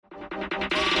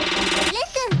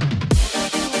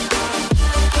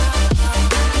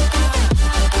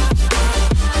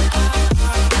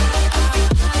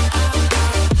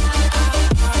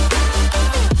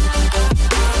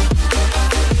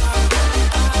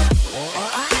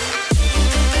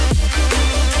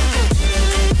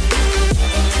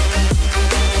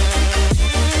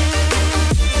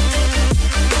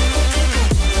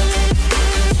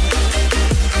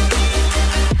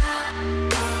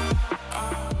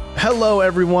Hello,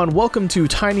 everyone. Welcome to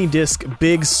Tiny Disc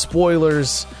Big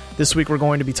Spoilers. This week we're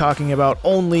going to be talking about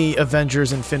only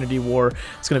Avengers Infinity War.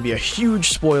 It's going to be a huge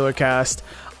spoiler cast.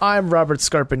 I'm Robert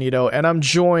Scarpanito, and I'm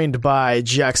joined by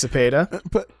Jack Cepeda.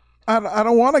 But I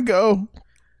don't want to go.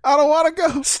 I don't want to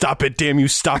go. Stop it, damn you,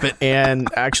 stop it. And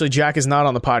actually, Jack is not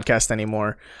on the podcast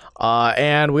anymore.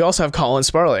 And we also have Colin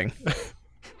Sparling.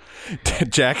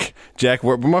 Jack,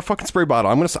 where's my fucking spray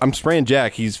bottle? I'm spraying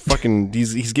Jack. He's getting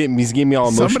me all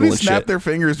emotional. Somebody and snap shit. their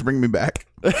fingers to bring me back.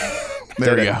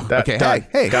 There we go. Okay,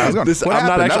 hey, how's it going?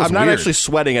 I'm not actually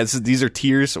sweating. These are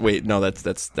tears. Wait, no,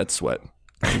 that's sweat.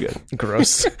 You're good.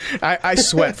 Gross. I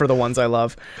sweat for the ones I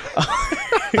love.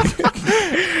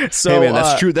 So, hey man,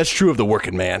 that's true. That's true of the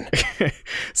working man.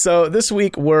 So this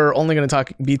week we're only going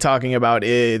to be talking about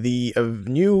the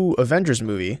new Avengers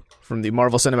movie from the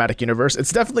Marvel Cinematic Universe.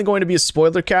 It's definitely going to be a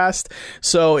spoiler cast.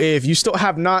 So if you still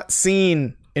have not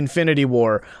seen Infinity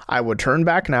War, I would turn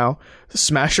back now,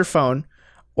 smash your phone,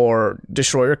 or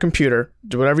destroy your computer.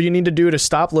 Do whatever you need to do to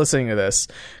stop listening to this,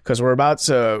 because we're about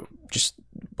to just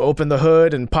open the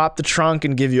hood and pop the trunk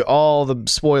and give you all the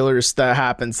spoilers that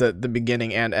happens at the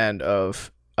beginning and end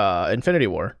of Infinity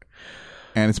War.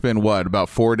 And it's been, about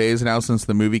 4 days now since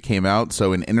the movie came out?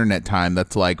 So in internet time,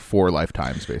 that's like 4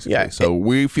 lifetimes, basically. Yeah, so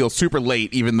we feel super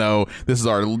late, even though this is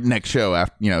our next show,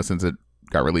 after, since it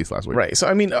got released last week. Right. So,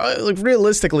 I mean,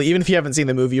 realistically, even if you haven't seen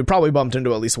the movie, you probably bumped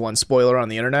into at least one spoiler on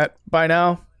the internet by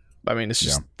now. I mean, it's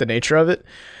just the nature of it.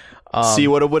 See,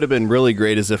 what it would have been really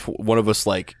great is if one of us,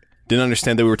 didn't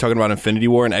understand that we were talking about Infinity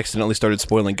War and accidentally started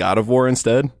spoiling God of War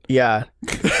instead. Yeah.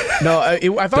 No,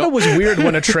 I thought it was weird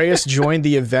when Atreus joined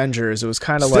the Avengers. It was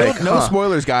kind of like... No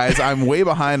spoilers, guys. I'm way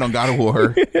behind on God of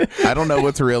War. I don't know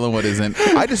what's real and what isn't.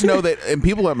 I just know that, and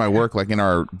people at my work, in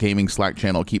our gaming Slack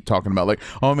channel, keep talking about,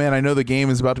 oh man, I know the game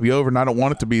is about to be over and I don't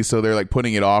want it to be, so they're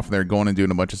putting it off and they're going and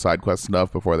doing a bunch of side quest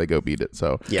stuff before they go beat it.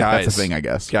 So that's the thing, I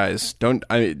guess. Guys, don't...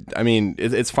 I mean,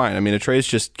 it's fine. I mean, Atreus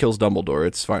just kills Dumbledore.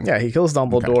 It's fine. Yeah, he kills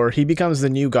Dumbledore. Okay. He becomes the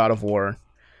new God of War.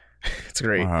 It's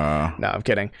great. No, I'm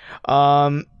kidding.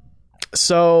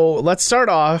 So let's start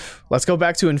off. Let's go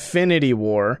back to Infinity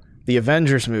War, the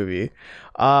Avengers movie.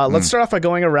 Let's start off by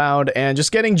going around and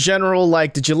just getting general,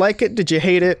 did you like it? Did you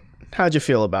hate it? How'd you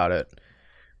feel about it?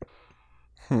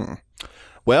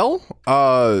 Well,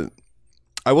 I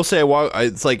will say,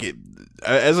 it's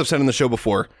as I've said in the show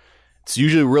before, it's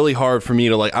usually really hard for me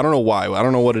to I don't know why. I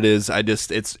don't know what it is.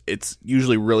 It's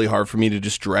usually really hard for me to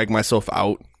just drag myself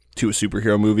out to a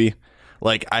superhero movie.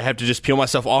 I have to just peel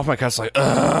myself off my couch.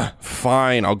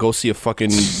 Fine, I'll go see a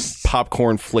fucking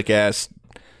popcorn flick ass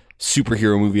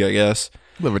superhero movie, I guess.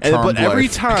 But every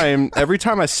time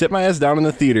I sit my ass down in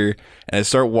the theater and I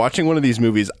start watching one of these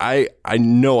movies, I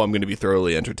know I'm going to be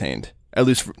thoroughly entertained, at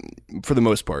least for the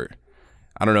most part.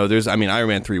 I don't know. Iron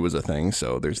Man 3 was a thing,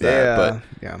 so there's that.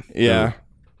 Yeah.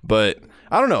 But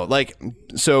I don't know.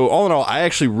 So all in all, I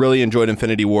actually really enjoyed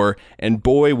Infinity War, and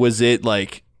boy, was it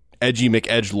edgy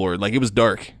McEdgelord. It was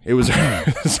dark. It was a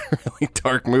really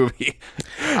dark movie.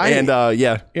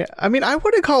 Yeah. I mean, I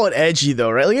wouldn't call it edgy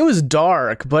though, right? It was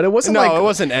dark, but it wasn't. No, it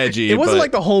wasn't edgy. It wasn't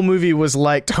like the whole movie was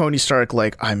like Tony Stark.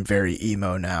 I'm very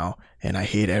emo now, and I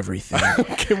hate everything.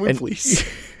 Can we please?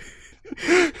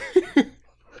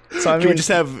 So I mean, can we just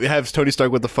have Tony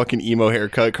Stark with the fucking emo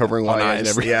haircut covering one eye and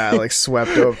everything? Yeah,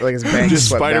 swept over, his bangs just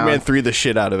swept Spider-Man down. 3 the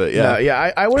shit out of it. Yeah,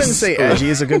 no, I wouldn't say edgy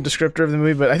is a good descriptor of the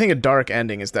movie, but I think a dark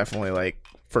ending is definitely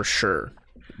for sure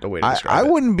the way to describe it.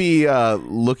 I wouldn't be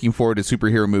looking forward to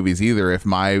superhero movies either if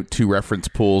my 2 reference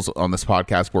pools on this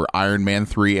podcast were Iron Man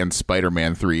 3 and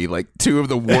Spider-Man 3, 2 of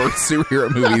the worst superhero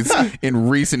movies in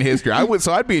recent history.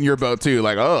 I'd be in your boat too.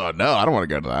 Oh no, I don't want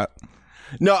to go to that.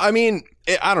 No, I mean,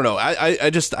 I don't know. I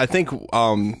think,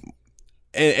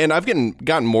 and I've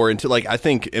gotten more into, I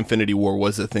think Infinity War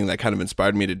was the thing that kind of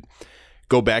inspired me to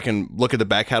go back and look at the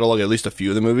back catalog, at least a few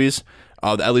of the movies,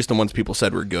 at least the ones people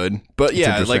said were good. But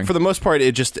yeah, for the most part,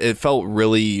 it felt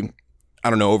really, I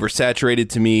don't know, oversaturated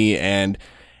to me, and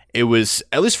it was,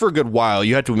 at least for a good while,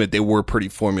 you have to admit they were pretty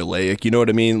formulaic, you know what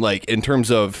I mean? In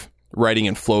terms of writing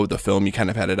and flow of the film, you kind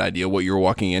of had an idea what you were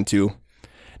walking into.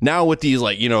 Now with these,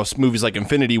 movies like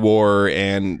Infinity War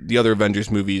and the other Avengers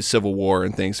movies, Civil War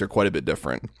and things, are quite a bit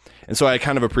different. And so I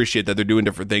kind of appreciate that they're doing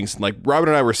different things. Robert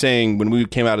and I were saying when we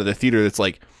came out of the theater,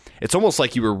 it's almost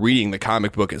like you were reading the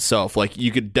comic book itself.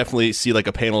 You could definitely see a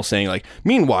panel saying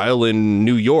meanwhile in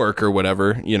New York or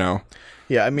whatever, Yeah,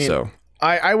 I mean, so.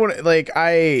 I wouldn't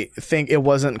I think it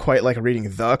wasn't quite like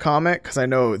reading the comic, because I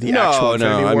know the actual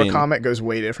Infinity War comic goes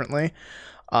way differently.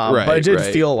 But it did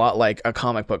feel a lot like a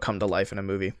comic book come to life in a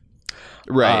movie.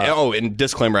 Right. And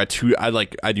disclaimer: I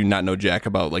do not know jack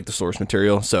about like the source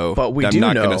material. So, but we I'm do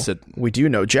not know. Gonna sit. We do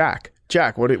know Jack.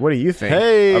 Jack, what do you think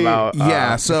about?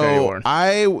 Yeah, Infinity so War?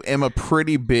 I am a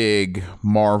pretty big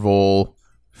Marvel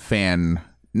fan.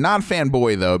 Not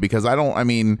fanboy though, because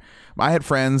I had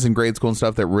friends in grade school and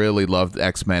stuff that really loved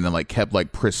X-Men and like kept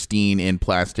like pristine in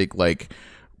plastic, like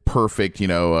perfect,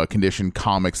 condition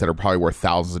comics that are probably worth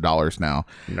thousands of dollars now.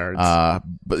 Nerds.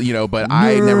 But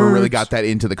I never really got that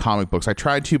into the comic books. I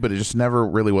tried to, but it just never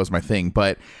really was my thing.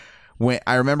 But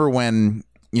I remember when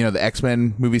the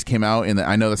X-Men movies came out, and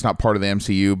I know that's not part of the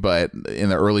MCU, but in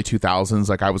the early 2000s,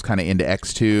 like I was kind of into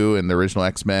X2 and the original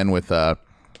X-Men with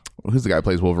who's the guy who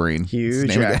plays Wolverine? Hugh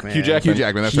Jackman. Hugh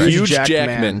Jackman. That's right. Hugh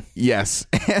Jackman. Yes,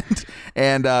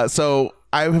 and so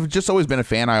I have just always been a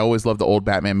fan. I always loved the old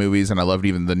Batman movies, and I loved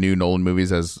even the new Nolan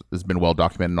movies, as has been well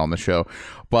documented on the show.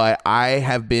 But I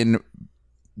have been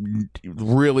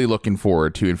really looking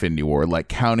forward to Infinity War, like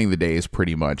counting the days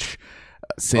pretty much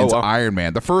since Iron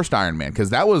Man, the first Iron Man,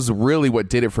 because that was really what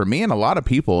did it for me. And a lot of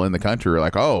people in the country were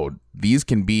like, oh, these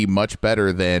can be much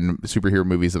better than superhero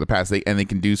movies of the past. They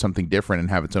can do something different and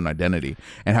have its own identity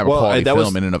and have a quality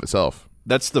film in and of itself.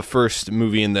 That's the first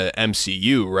movie in the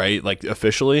MCU, right? Like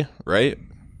officially, right?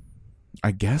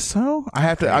 I guess so.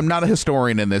 I'm not a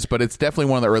historian in this, but it's definitely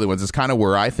one of the early ones. It's kind of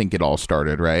where I think it all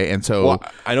started, right? And so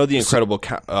I know the Incredible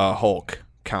Hulk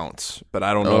counts, but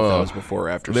I don't know if that was before or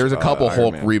after. There's a couple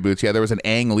Hulk Man. reboots. Yeah, there was an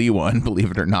Ang Lee one, believe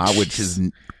it or not, which is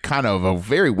kind of a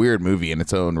very weird movie in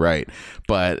its own right.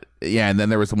 But yeah, and then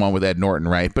there was the one with Ed Norton,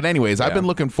 right? But anyways, I've been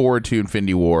looking forward to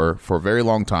Infinity War for a very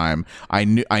long time. I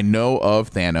know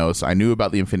of Thanos. I knew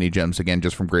about the Infinity Gems again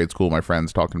just from grade school, my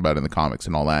friends talking about it in the comics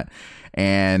and all that.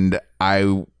 And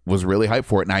I was really hyped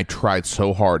for it, and I tried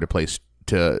so hard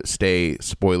to stay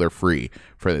spoiler free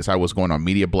for this. I was going on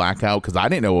media blackout because I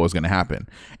didn't know what was going to happen,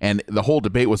 and the whole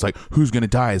debate was like, who's going to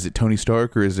die? Is it Tony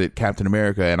Stark or is it Captain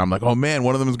America? And I'm like, oh man,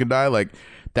 one of them is going to die. Like,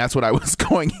 that's what I was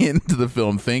going into the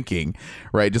film thinking,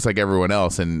 right? Just like everyone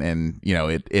else. And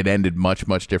it ended much,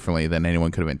 much differently than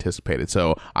anyone could have anticipated.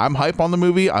 So I'm hype on the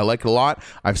movie. I like it a lot.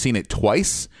 I've seen it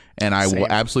twice, and I will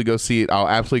absolutely go see it. I'll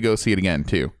absolutely go see it again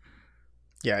too.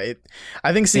 Yeah,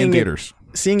 I think seeing it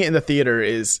in the theater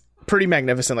is pretty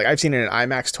magnificent. Like, I've seen it in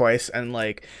IMAX twice, and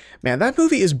like, man, that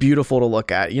movie is beautiful to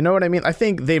look at. You know what I mean? I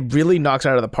think they really knocked it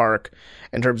out of the park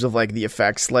in terms of like the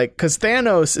effects. Like, because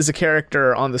Thanos is a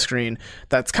character on the screen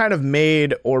that's kind of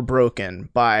made or broken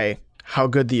by how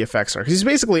good the effects are. Because he's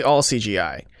basically all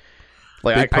CGI.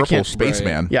 Like, Big purple I can't,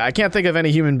 spaceman. Yeah, I can't think of any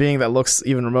human being that looks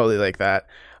even remotely like that.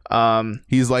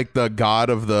 He's like the god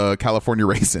of the California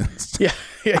raisins. Yeah.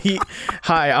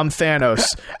 Hi, I'm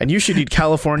Thanos, and you should eat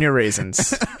California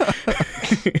raisins.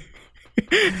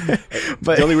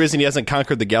 But the only reason he hasn't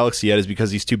conquered the galaxy yet is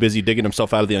because he's too busy digging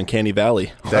himself out of the uncanny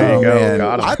valley. There you go. Man.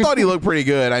 Got him. I thought he looked pretty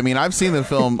good. I mean, I've seen the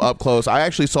film up close. I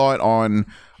actually saw it on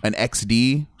an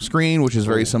XD screen, which is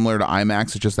very similar to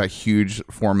IMAX. It's just that huge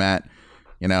format.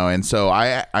 And so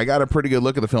I got a pretty good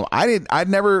look at the film.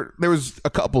 There was a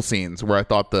couple scenes where I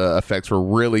thought the effects were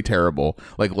really terrible,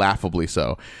 like laughably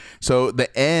so. So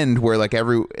the end where where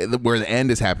the end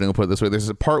is happening, we'll put it this way, there's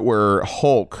a part where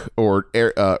Hulk or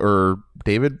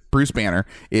Bruce Banner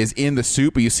is in the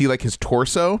suit, but you see like his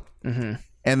torso. Mm-hmm.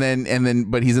 And then,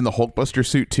 but he's in the Hulkbuster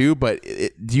suit too. But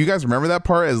do you guys remember that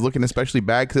part as looking especially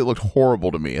bad? Because it looked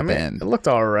horrible to me at the end. It looked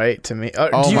all right to me.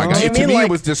 Oh my god! To me, it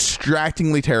was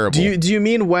distractingly terrible. Do you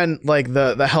mean when like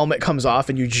the helmet comes off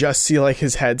and you just see like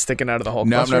his head sticking out of the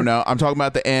Hulkbuster? No. I'm talking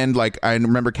about the end. Like, I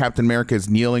remember Captain America is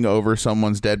kneeling over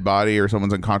someone's dead body or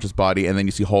someone's unconscious body, and then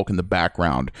you see Hulk in the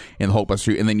background in the Hulkbuster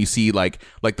suit, and then you see like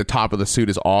the top of the suit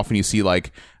is off, and you see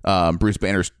like Bruce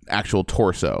Banner's actual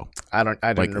torso. I didn't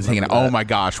remember that. Oh my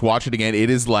gosh, watch it again. It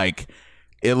is like,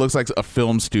 it looks like a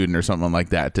film student or something like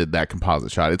that did that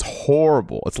composite shot. It's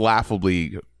horrible. It's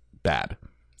laughably bad.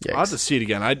 I'll have to see it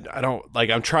again. I don't like.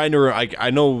 I'm trying to.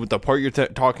 I know the part you're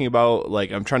talking about.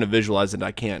 Like, I'm trying to visualize it. And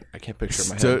I can't picture it in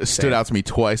my head. Stood out to me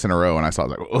twice in a row, and I saw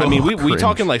it. Like, I mean, we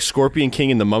talking like Scorpion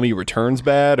King and the Mummy Returns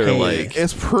bad, or like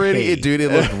it's pretty, dude.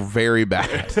 It looked very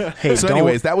bad. So,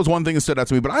 anyways, that was one thing that stood out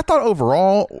to me. But I thought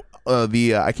overall, I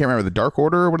can't remember the Dark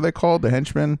Order. What are they called? The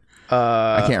henchmen.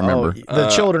 I can't remember. The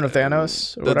children of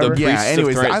Thanos. Or whatever.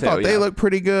 Anyways, I thought they looked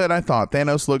pretty good. I thought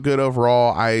Thanos looked good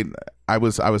overall. I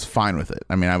was fine with it.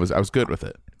 I mean, I was good with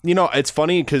it. It's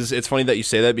funny because it's funny that you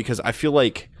say that, because I feel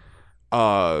like,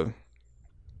 Thanos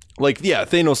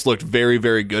looked very,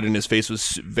 very good, and his face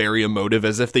was very emotive,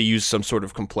 as if they used some sort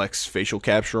of complex facial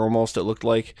capture almost, it looked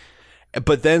like.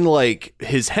 But then, like,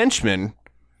 his henchman,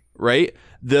 right?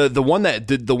 The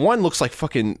one looks like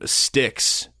fucking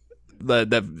sticks.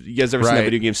 that you guys ever seen that Right.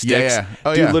 video game Sticks? Yeah.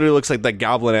 Oh, Dude yeah. literally looks like that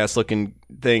goblin ass looking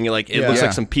thing. Like it looks Yeah.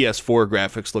 like some PS4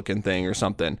 graphics looking thing or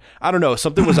something. I don't know.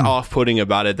 Something was off putting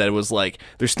about it. That it was like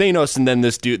there's Thanos and then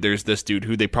there's this dude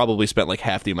who they probably spent like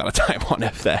half the amount of time on.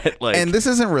 If that, like, And this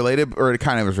isn't related, or it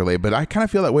kind of is related, but I kind of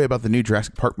feel that way about the new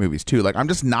Jurassic Park movies too. Like, I'm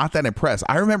just not that impressed.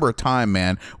 I remember a time,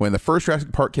 man, when the first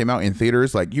Jurassic Park came out in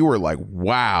theaters, like you were like,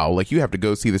 wow, like you have to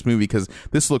go see this movie because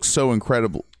this looks so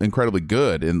incredibly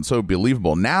good and so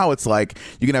believable. Now it's like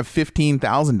you can have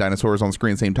 15,000 dinosaurs on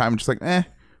screen at the same time. It's just like,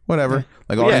 whatever.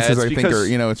 Like audiences, it's I think, because-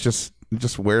 are, it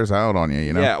just wears out on you,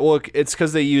 yeah. Well, it's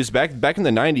because they used back in the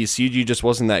 '90s, CG just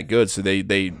wasn't that good, so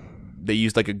they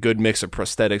used like a good mix of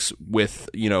prosthetics with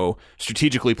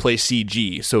strategically placed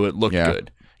CG, so it looked Yeah.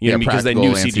 good. You know, because they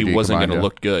practical knew and CG CG wasn't going combined, to yeah.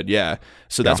 look good. Yeah.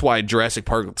 So that's why Jurassic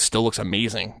Park still looks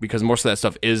amazing because most of that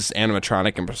stuff is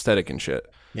animatronic and prosthetic and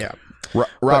shit. Yeah.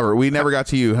 Robert, we never got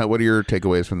to you. What are your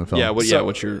takeaways from the film? Yeah.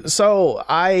 What's your? So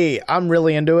I'm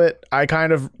really into it. I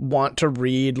kind of want to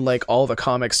read like all the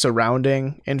comics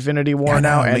surrounding Infinity War I know,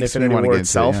 now it and makes me Infinity wanna War get into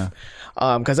it,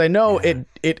 itself. Because I know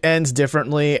it ends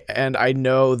differently, and I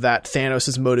know that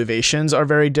Thanos' motivations are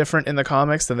very different in the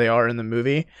comics than they are in the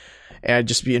movie, and I'd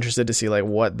just be interested to see like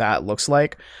what that looks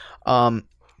like.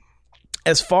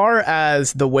 As far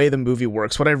as the way the movie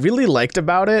works, what I really liked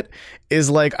about it is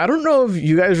like, I don't know if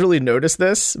you guys really noticed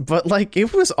this, but like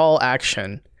it was all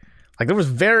action. Like there was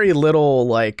very little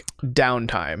like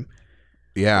downtime.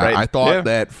 Yeah, Right? I thought Yeah.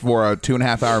 that for a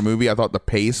 2.5 hour movie, I thought the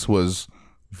pace was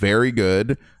very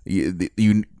good.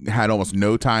 You had almost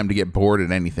no time to get bored at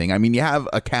anything. I mean, you have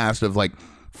a cast of like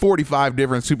 45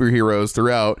 different superheroes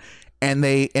throughout, and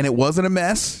it wasn't a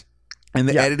mess. And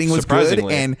the editing was good,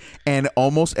 surprisingly. and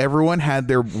almost everyone had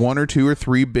their 1 or 2 or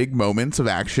 3 big moments of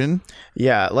action,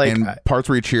 Yeah, like and parts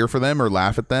where you cheer for them or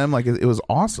laugh at them. Like it was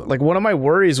awesome. like one of my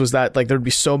worries was that like there'd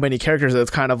be so many characters that it's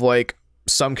kind of like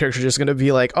some characters are just going to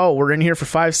be like, oh, we're in here for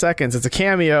 5 seconds, it's a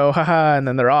cameo, haha, and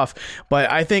then they're off. But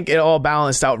I think it all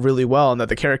balanced out really well, and that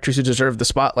the characters who deserved the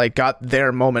spotlight got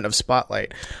their moment of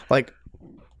spotlight. Like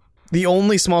the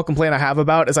only small complaint I have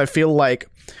about is I feel like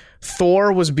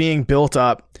Thor was being built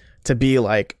up to be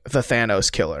like the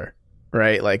Thanos killer,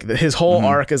 right? Like his whole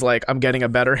arc is like, I'm getting a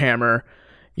better hammer,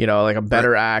 like a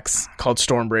better axe called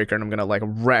Stormbreaker, and I'm gonna like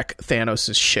wreck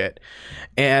Thanos' shit.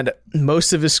 And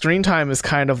most of his screen time is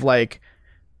kind of like,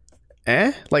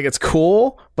 like it's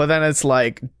cool, but then it's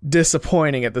like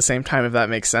disappointing at the same time, if that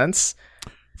makes sense.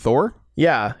 Thor?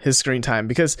 Yeah, his screen time,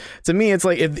 because to me it's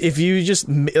like if you just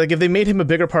like if they made him a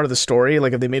bigger part of the story,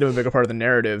 like if they made him a bigger part of the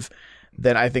narrative,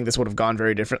 then I think this would have gone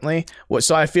very differently.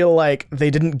 So I feel like they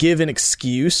didn't give an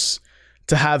excuse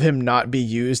to have him not be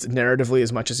used narratively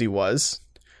as much as he was.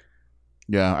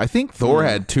 Yeah, I think Thor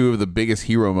had 2 of the biggest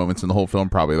hero moments in the whole film,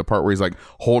 probably. The part where he's like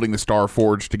holding the Star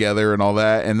Forge together and all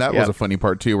that. And that was a funny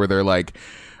part too, where they're like,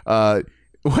 what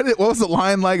was the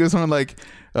line like? It was something like,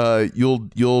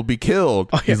 you'll be killed.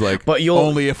 He's like, but you'll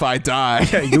only if I die.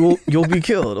 Yeah, you'll be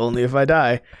killed only if I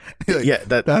die. Like, Yeah,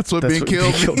 that's what being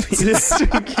killed means.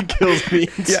 kills me.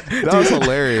 Yeah, That was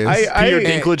hilarious. Peter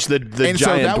Dinklage, the and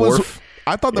giant that dwarf.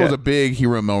 I thought that was a big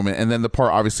hero moment, and then the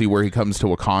part obviously where he comes to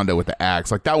Wakanda with the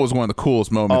axe, like that was one of the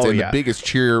coolest moments and the biggest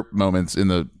cheer moments in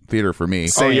the theater for me.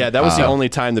 Oh yeah, that was the only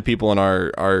time the people in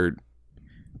our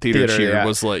theater cheered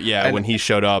was like, when he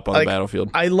showed up on the battlefield.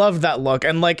 I loved that look,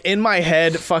 and like in my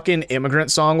head, fucking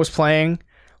Immigrant Song was playing.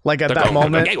 Like at that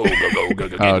moment.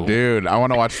 Oh, dude, I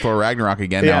want to watch Thor Ragnarok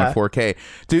again now in 4K,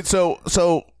 dude.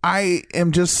 So I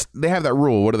am just. They have that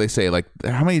rule. What do they say? Like,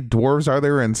 how many dwarves are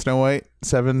there in Snow White?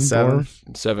 Seven.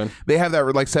 Dwarves? 7. They have that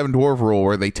like 7 dwarf rule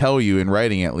where they tell you in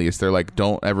writing, at least, they're like,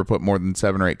 don't ever put more than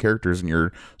 7 or 8 characters in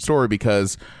your story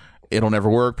because it'll never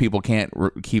work. People can't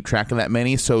keep track of that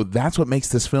many. So that's what makes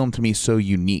this film to me so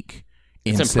unique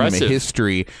in cinema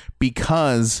history,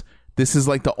 because this is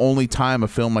like the only time a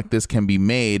film like this can be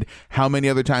made. How many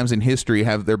other times in history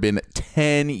have there been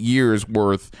 10 years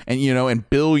worth and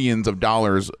billions of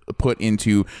dollars put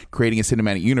into creating a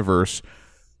cinematic universe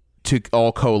to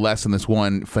all coalesce in this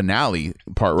one finale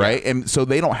part, right? And so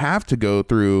they don't have to go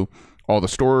through all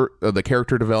the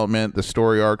character development, the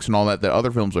story arcs, and all that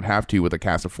other films would have to with a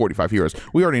cast of 45 heroes.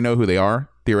 We already know who they are,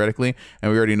 theoretically,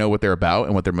 and we already know what they're about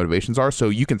and what their motivations are. So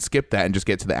you can skip that and just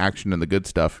get to the action and the good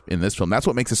stuff in this film. That's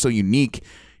what makes it so unique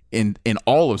in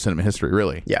all of cinema history,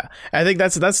 really. Yeah. I think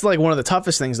that's like one of the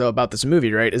toughest things though about this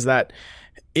movie, right? Is that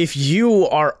if you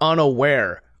are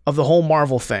unaware of the whole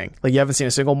Marvel thing, like you haven't seen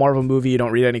a single Marvel movie, you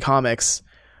don't read any comics,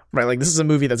 right? Like this is a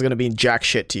movie that's going to mean jack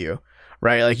shit to you.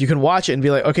 right? Like you can watch it and be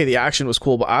like, okay, the action was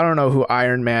cool, but I don't know who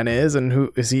Iron Man is and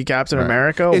who is he Captain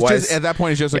America? It's Why just is- at that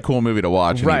point, it's just a cool movie to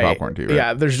watch and eat right. popcorn too. Right?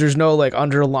 Yeah, there's no like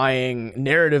underlying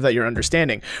narrative that you're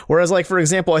understanding. Whereas like for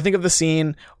example, I think of the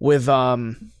scene with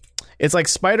it's like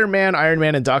Spider-Man, Iron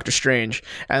Man, and Doctor Strange,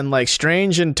 and like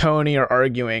Strange and Tony are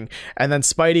arguing, and then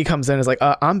Spidey comes in and is like,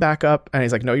 I'm back up, and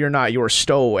he's like, no, you're not, you're a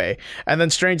stowaway. And then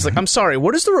Strange is like, I'm sorry,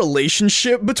 what is the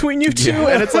relationship between you two?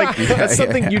 And it's like that's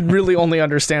something you'd really only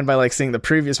understand by like seeing the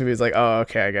previous movies. Like, oh,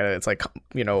 okay, I get it. It's like,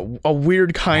 you know, a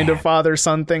weird kind of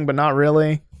father-son thing, but not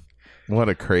really. What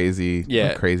a crazy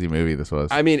movie this was.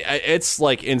 I mean, it's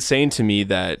like insane to me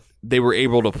that they were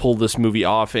able to pull this movie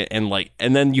off and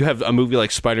then you have a movie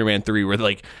like Spider-Man 3 where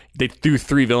like they threw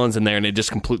 3 villains in there and it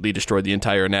just completely destroyed the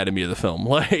entire anatomy of the film.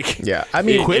 Like, yeah, I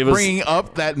mean, quit bringing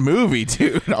up that movie,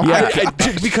 dude. Oh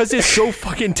because it's so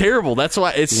fucking terrible. That's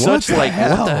why it's such like,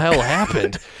 what the hell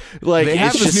happened? Like, they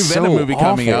have it's this new just Venom so movie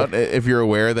coming awful. out. If you're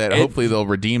aware that hopefully they'll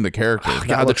redeem the character.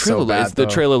 God, the looks so trailer, bad, the though.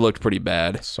 trailer looked pretty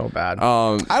bad. So bad.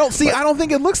 I don't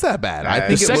think it looks that bad. I The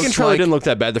think The it second looks trailer like, didn't look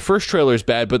that bad. The first trailer is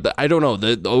bad, but I don't know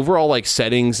the overall like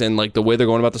settings and like the way they're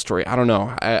going about the story. I don't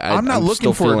know. I'm not looking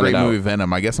still for a feeling great it out. movie,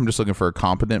 Venom. I guess I'm just looking for a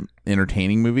competent,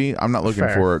 entertaining movie. I'm not looking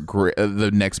Fair. for a great,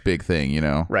 the next big thing. You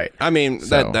know, right. I mean,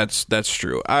 So- that's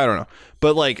true. I don't know,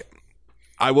 but like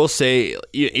I will say,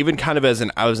 even kind of as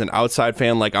an outside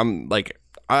fan, like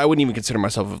I wouldn't even consider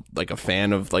myself like a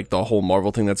fan of like the whole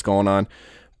Marvel thing that's going on,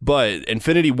 but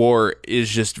Infinity War is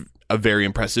just a very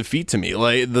impressive feat to me.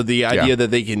 Like the idea that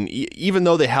they can, even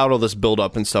though they had all this build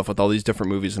up and stuff with all these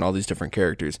different movies and all these different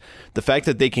characters, the fact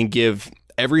that they can give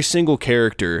every single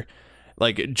character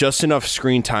like just enough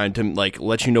screen time to like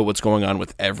let you know what's going on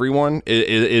with everyone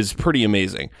is pretty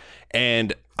amazing.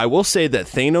 And I will say that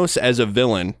Thanos as a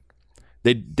villain,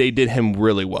 they did him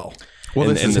really well. Well,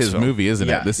 in- this in is his film. movie, isn't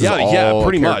Yeah. it? This is all Yeah,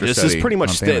 pretty much. character This is study pretty on much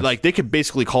Thanos. like they could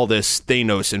basically call this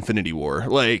Thanos Infinity War.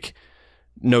 Like,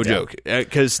 no joke,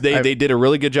 because they did a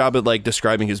really good job at like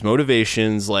describing his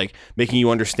motivations, like making you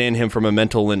understand him from a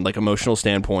mental and like emotional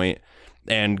standpoint,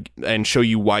 and show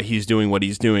you why he's doing what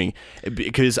he's doing.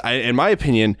 Because in my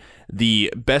opinion,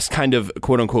 the best kind of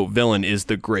quote unquote villain is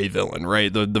the gray villain,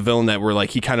 right? The villain that where like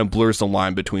he kind of blurs the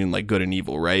line between like good and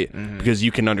evil, right? Because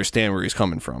you can understand where he's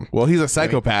coming from. Well, he's a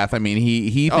psychopath. I mean,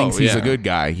 he thinks he's yeah. a good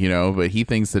guy, you know, but he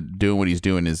thinks that doing what he's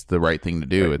doing is the right thing to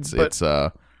do. It's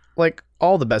Like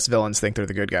all the best villains think they're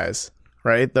the good guys,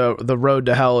 right? The road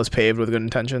to hell is paved with good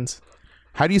intentions.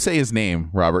 how do you say his name,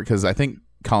 Robert? Because I think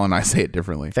Colin and I say it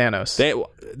differently. Thanos.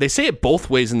 They say it both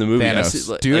ways in the movie.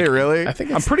 Thanos. Do they really? I think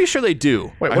I'm it's, pretty sure they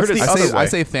do. Wait, I what's heard the it's- other way? I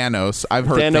say Thanos. I've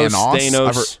heard Thanos,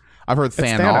 Thanos. I've heard it's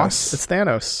Thanos. Thanos. It's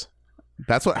Thanos.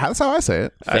 That's how I say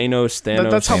it. Thanos.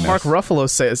 That's how Thanos. Mark Ruffalo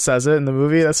says it in the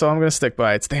movie. That's all I'm going to stick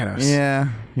by. It's Thanos.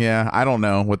 Yeah. I don't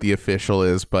know what the official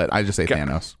is, but I just say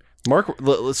Thanos. Mark.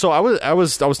 So I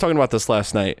was talking about this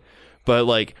last night, but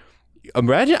like,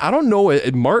 imagine I don't know,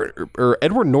 Mark or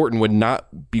Edward Norton would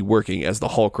not be working as the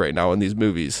Hulk right now in these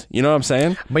movies. You know what I'm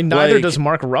saying? I mean, neither Like, does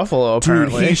Mark Ruffalo, Dude,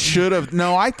 apparently. he should have.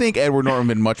 No, I think Edward Norton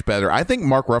been much better. I think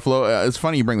Mark Ruffalo. It's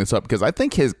funny you bring this up because I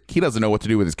think he doesn't know what to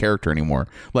do with his character anymore.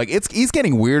 Like he's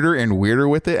getting weirder and weirder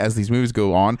with it as these movies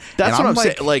go on. That's And what I'm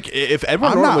saying. Like, if Edward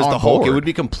I'm Norton not was on the Hulk, it board. would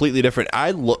be completely different.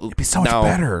 It'd be so much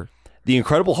better. The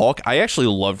Incredible Hulk. I actually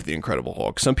loved The Incredible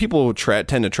Hulk. Some people tend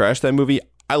to trash that movie.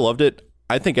 I loved it.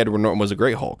 I think Edward Norton was a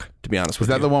great Hulk, to be honest with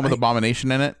Is you. that the one with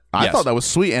Abomination in it? I Yes. thought that was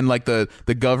sweet, and like the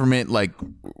government like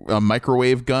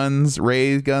microwave guns,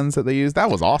 ray guns that they use. That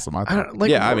was awesome. I I thought. don't, like,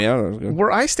 Yeah, I mean, I don't know.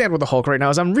 where I stand with the Hulk right now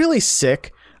is I'm really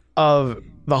sick of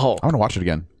the Hulk. I want to watch it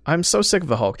again. I'm so sick of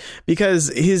the Hulk because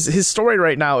his story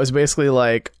right now is basically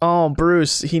like, oh,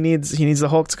 Bruce, he needs the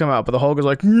Hulk to come out, but the Hulk is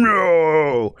like,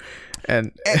 no.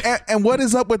 And And what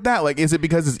is up with that? Like, is it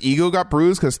because his ego got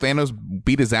bruised because Thanos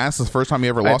beat his ass the first time he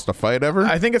ever lost a fight ever?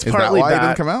 I think it's Is partly that why that. it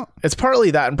didn't come out. It's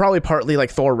partly that, and probably partly like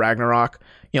Thor Ragnarok.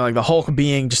 You know, like the Hulk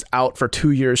being just out for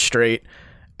 2 years straight,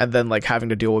 and then like having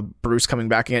to deal with Bruce coming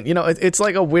back in. You know, it's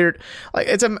like a weird, like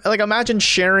it's like imagine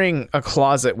sharing a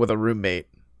closet with a roommate.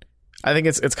 I think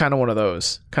it's kind of one of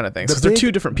those kind of things. The 'Cause they're big-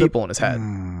 two different people in his head.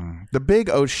 The big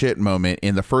oh shit moment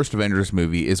in the first Avengers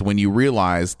movie is when you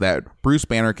realize that Bruce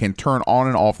Banner can turn on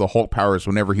and off the Hulk powers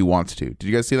whenever he wants to. Did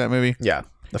you guys see that movie? Yeah,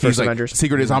 the He's first like, Avengers.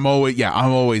 Secret is I'm always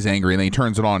angry, and then he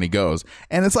turns it on and he goes.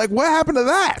 And it's like, what happened to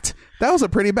that? That was a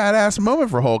pretty badass moment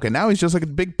for Hulk, and now he's just like a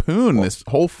big poon this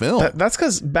whole film. That's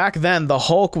because back then the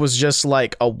Hulk was just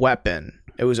like a weapon.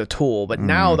 It was a tool, but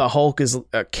now the Hulk is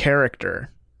a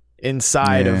character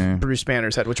inside Yeah. of Bruce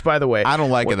Banner's head. Which, by the way, I don't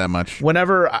like it that much.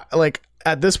 whenever like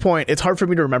at this point, it's hard for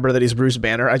me to remember that he's Bruce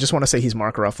Banner. I just want to say he's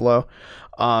Mark Ruffalo.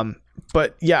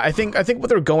 But yeah, I think what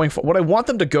they're going for, what I want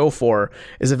them to go for,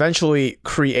 is eventually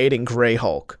creating Grey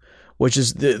Hulk, which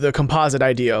is the composite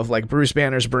idea of like Bruce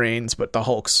Banner's brains, but the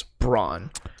Hulk's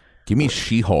brawn. Give me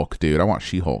She-Hulk, dude. I want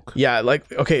She-Hulk. Yeah,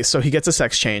 like, okay, so he gets a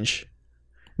sex change.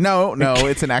 No,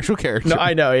 it's an actual character. No,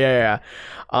 I know, yeah.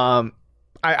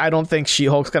 I don't think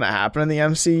She-Hulk's gonna happen in the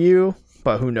MCU,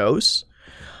 but who knows?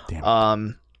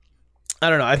 Damn. I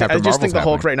don't know. I just Marvel's think the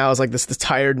Hulk happening. right now is like this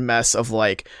tired mess of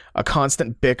like a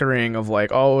constant bickering of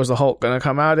like, oh, is the Hulk gonna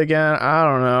come out again? I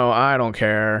don't know. I don't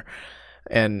care.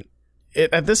 And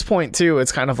at this point too,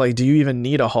 it's kind of like, do you even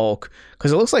need a Hulk?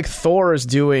 Because it looks like Thor is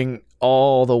doing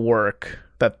all the work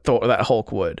that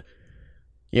Hulk would.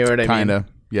 You know what I mean? Kinda.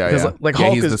 Yeah. 'Cause, Yeah. like, Yeah,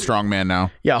 Hulk he's is- the strong man now.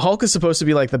 Yeah, Hulk is supposed to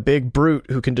be like the big brute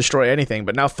who can destroy anything,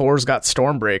 but now Thor's got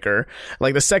Stormbreaker.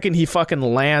 Like the second he fucking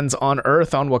lands on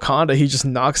Earth on Wakanda, he just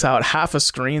knocks out half a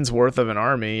screen's worth of an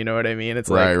army. You know what I mean? It's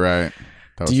like, Right.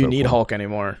 That was do you so need cool. Hulk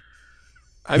anymore?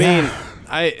 I mean,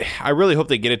 I really hope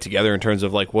they get it together in terms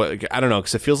of like what, I don't know,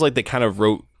 because it feels like they kind of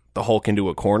wrote the Hulk into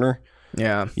a corner.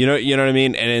 Yeah, You know what I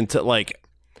mean? And into like,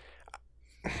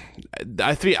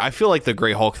 I feel like the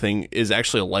Grey Hulk thing is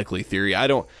actually a likely theory. I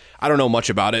don't know much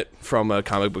about it from a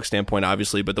comic book standpoint,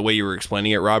 obviously, but the way you were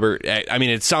explaining it, Robert, I mean,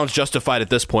 it sounds justified at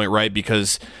this point, right?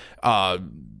 Because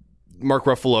Mark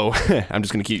Ruffalo, I'm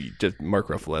just going to keep just Mark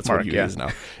Ruffalo. That's Mark, what he yeah. is now.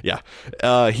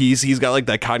 Yeah. He's got like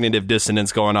that cognitive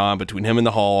dissonance going on between him and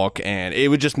the Hulk, and it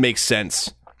would just make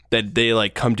sense that they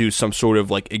like come to some sort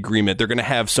of like agreement. They're going to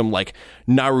have some like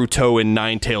Naruto and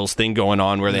Nine Tails thing going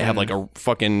on where they have like a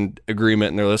fucking agreement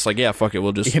and they're just like, yeah, fuck it.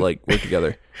 We'll just like work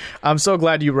together. I'm so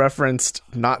glad you referenced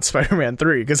not Spider-Man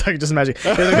 3, because I can just imagine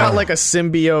they got like a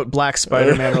symbiote Black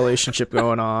Spider-Man relationship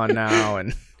going on now,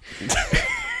 and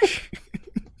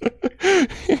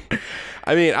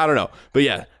I mean, I don't know. But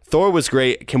yeah, Thor was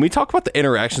great. Can we talk about the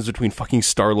interactions between fucking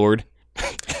Star-Lord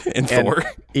and Thor?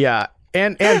 yeah.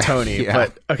 And Tony, Yeah.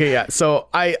 but okay, yeah. So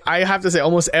I have to say,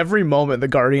 almost every moment the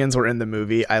Guardians were in the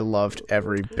movie, I loved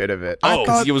every bit of it.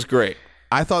 Oh, it was great.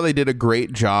 I thought they did a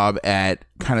great job at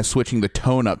kind of switching the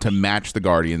tone up to match the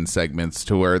Guardians segments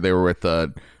to where they were with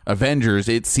the Avengers.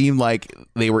 It seemed like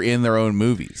they were in their own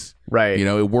movies. Right. You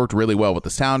know, it worked really well with the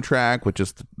soundtrack, with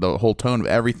just the whole tone of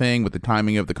everything, with the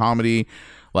timing of the comedy.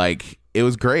 Like, it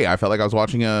was great. I felt like I was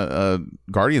watching a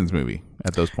Guardians movie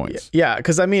at those points. Yeah,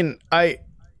 because I mean, I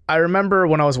remember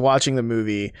when I was watching the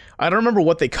movie, I don't remember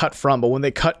what they cut from, but when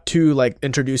they cut to like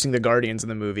introducing the Guardians in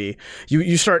the movie,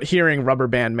 you start hearing Rubber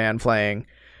Band Man playing,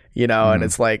 you know, and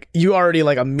it's like you already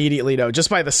like immediately know just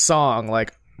by the song,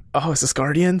 like, oh, is this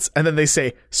Guardians? And then they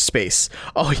say space.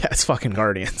 Oh yeah, it's fucking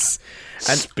Guardians.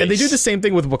 And they do the same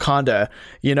thing with Wakanda,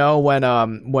 you know,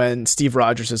 when Steve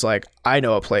Rogers is like, I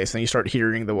know a place, and you start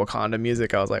hearing the Wakanda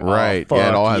music. I was like, oh, Right. fuck, Yeah,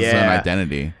 it all has its own yeah.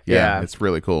 identity. Yeah. It's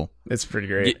really cool. It's pretty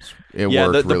great. It Yeah,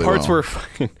 worked the really parts well. were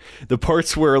fucking, the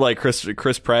parts where like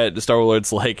Chris Pratt, the Star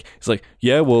Lord's like, he's like,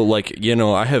 yeah, well, like, you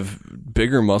know, I have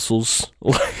bigger muscles.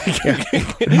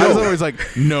 I was always like,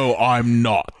 no, I'm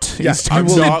not. Yes, It's I'm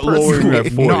totally not lowering my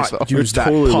personally voice. not. Use that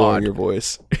totally pod. lowering your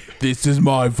voice. This is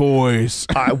my voice.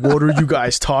 What are you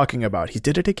guys talking about? He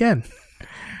did it again.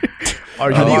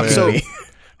 Are you Oh, mocking so- me?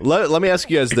 Let me ask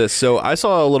you guys this. So I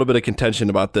saw a little bit of contention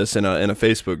about this in a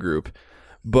Facebook group,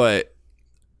 but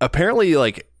apparently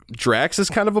like Drax is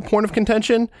kind of a point of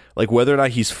contention, like whether or not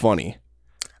he's funny.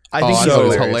 I Oh, think I he's thought it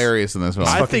was hilarious. hilarious in this one.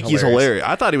 I fucking think he's hilarious. hilarious.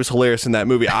 I thought he was hilarious in that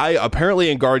movie. I apparently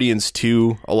in Guardians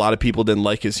 2, a lot of people didn't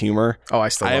like his humor. Oh, I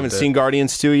still I haven't loved it. seen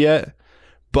Guardians 2 yet.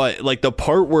 But like the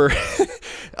part where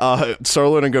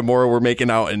Star-Lord and Gamora were making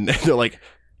out and they're like,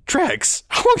 Drax,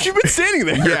 how long have you been standing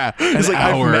there? Yeah, It's an like,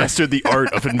 hour. I've mastered the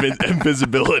art of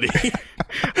invisibility.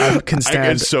 I can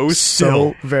stand get so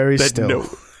still very that still. no-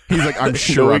 He's like, I'm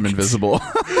sure No, I'm invisible.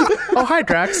 Oh, hi,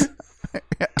 Drax.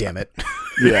 Damn it.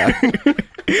 Yeah.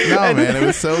 No, man, it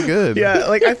was so good. Yeah,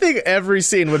 like I think every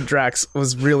scene with Drax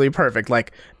was really perfect.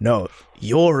 Like, no,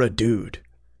 you're a dude.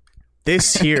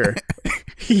 This here,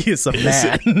 he is a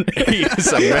man. He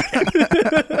is a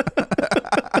man.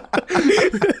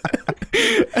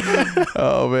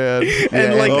 Oh man.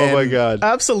 And like, Oh my God.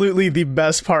 absolutely the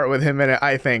best part with him in it,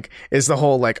 I think, is the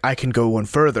whole like, I can go one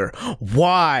further.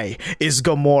 Why is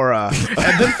Gamora?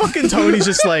 And then fucking Tony's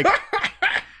just like,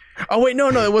 oh wait, no,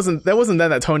 it wasn't. That wasn't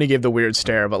then that Tony gave the weird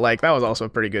stare, but like that was also a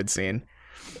pretty good scene.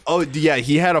 Oh yeah,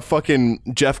 he had a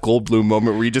fucking Jeff Goldblum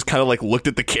moment where he just kind of like looked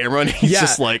at the camera and he's Yeah.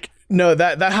 just like, No,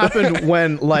 that happened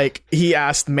when like he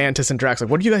asked Mantis and Drax like,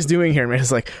 "What are you guys doing here?" And Mantis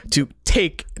is like, "To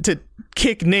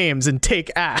kick names and take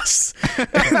ass."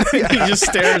 And he just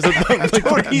stares at them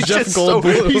like He's Jeff just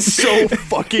Goldblum. he's so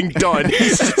fucking done.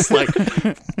 He's just like,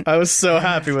 I was so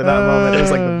happy with that moment. It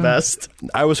was like the best.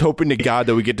 I was hoping to God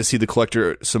that we get to see the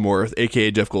Collector some more,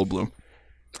 aka Jeff Goldblum.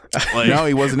 Like, No,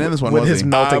 he wasn't in this one, With was his he?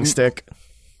 melting stick.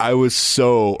 I was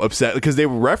so upset because they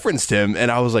referenced him,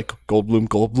 and I was like, Goldblum,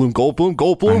 Goldblum, Goldblum,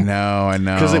 Goldblum. I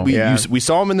know. Because we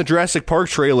saw him in the Jurassic Park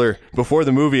trailer before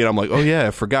the movie, and I'm like, oh yeah, I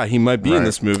forgot he might be in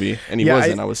this movie, and he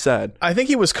wasn't. I was sad. I think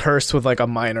he was cursed with like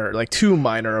too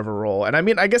minor of a role. And I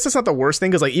mean, I guess it's not the worst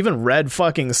thing because like even Red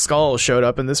fucking Skull showed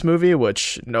up in this movie,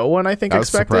 which no one I think I was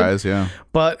expected. surprised, yeah.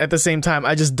 But at the same time,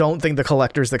 I just don't think the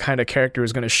Collector's the kind of character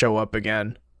who's going to show up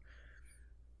again.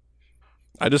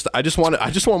 I just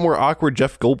want more awkward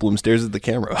Jeff Goldblum stares at the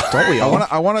camera. Don't we all?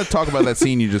 I want to talk about that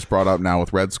scene you just brought up now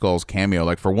with Red Skull's cameo.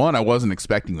 Like, for one, I wasn't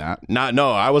expecting that.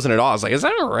 No, I wasn't at all. I was like, is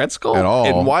that a Red Skull? At all.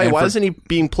 And why And for- isn't he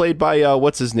being played by,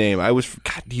 what's his name?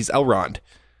 He's Elrond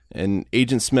and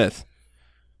Agent Smith.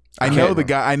 I know the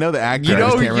guy. I know the actor. You I know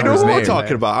just can't remember his who I'm name.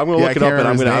 talking about. I'm going to Yeah, look it I up, can't and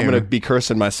I'm remember his going to name. be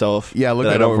cursing myself. Yeah, look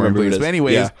that it I don't up for him, remember who it please. is. But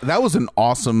anyways, Yeah. that was an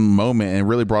awesome moment and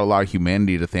really brought a lot of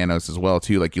humanity to Thanos as well,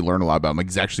 too. Like, you learn a lot about him. Like,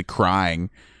 he's actually crying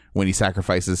when he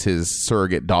sacrifices his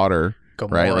surrogate daughter,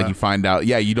 Gamora. right? Like, you find out,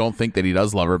 you don't think that he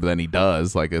does love her, but then he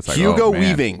does. Like, it's like, Hugo oh, man.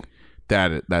 Weaving.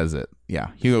 That is it. Yeah,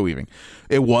 Hugo Weaving.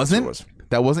 It wasn't. was.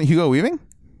 That wasn't Hugo Weaving?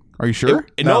 Are you sure?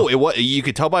 No, it was. You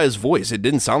could tell by his voice. It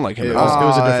didn't sound like him. It at all.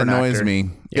 was a different That annoys actor. me.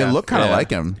 Yeah. It looked kind of Yeah.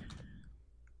 like him.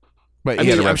 But I he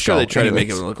had mean, a red I'm sure they skull. tried to make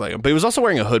Anyways. him look like him, but he was also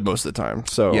wearing a hood most of the time.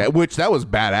 So Yeah, which that was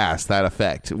badass. That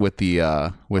effect with the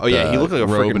oh yeah, he looked like a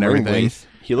robe freaking and everything. Wraith.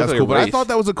 He looked That's like cool. a But I Wraith. thought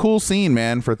that was a cool scene,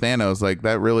 man, for Thanos. Like,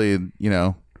 that really,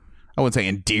 I wouldn't say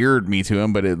endeared me to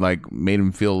him, but it like made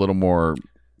him feel a little more,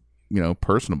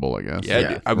 personable, I guess. Yeah,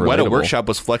 dude. Weta Relatable. Workshop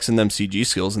was flexing them CG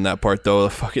skills in that part, though.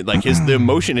 Fucking like the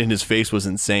emotion in his face was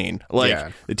insane. Like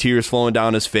Yeah. the tears flowing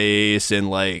down his face, and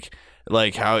like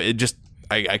how it just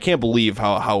I can't believe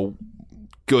how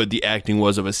good the acting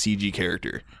was of a CG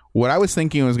character. What I was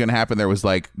thinking was going to happen there was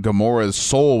like Gamora's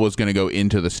soul was going to go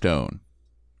into the stone,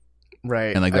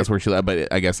 Right. and like that's where she left.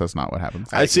 But I guess that's not what happened.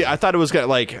 I see. I thought it was gonna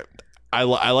like. I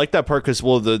like that part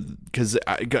because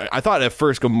I thought at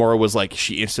first Gamora was like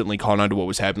she instantly caught on to what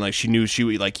was happening. Like she knew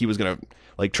he was gonna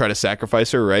like try to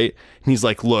sacrifice her, right? And he's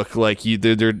like, look, like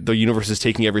the universe is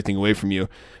taking everything away from you.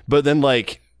 But then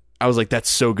like I was like, that's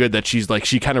so good that she's like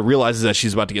she kind of realizes that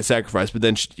she's about to get sacrificed. But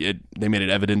then they made it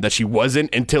evident that she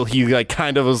wasn't until he like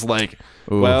kind of was like,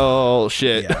 well,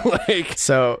 shit, like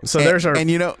So there's our. and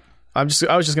I was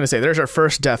just gonna say there's our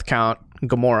first death count.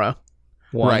 Gamora.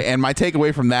 One. Right, and my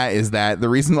takeaway from that is that the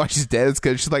reason why she's dead is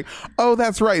because she's like, oh,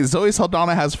 that's right, Zoe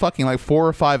Saldana has fucking like 4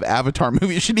 or 5 Avatar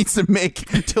movies she needs to make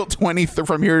till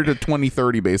from here to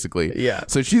 2030, basically. Yeah.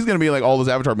 So she's gonna be like all those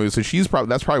Avatar movies. So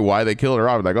that's probably why they killed her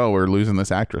off. Like, oh, we're losing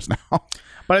this actress now.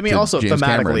 But I mean, to also James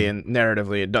thematically Cameron. and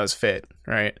narratively, it does fit,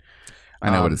 right? I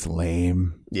know, but it's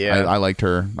lame. yeah. I liked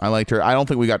her. I don't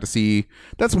think we got to see.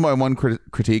 That's my one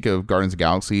critique of Guardians of the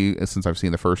Galaxy, since I've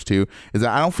seen the first two, is that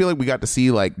I don't feel like we got to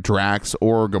see like Drax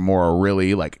or Gamora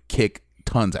really like kick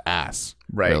tons of ass.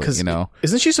 Right, really, because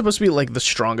isn't she supposed to be like the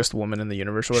strongest woman in the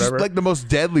universe or she's whatever? like the most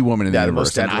deadly woman in the the universe.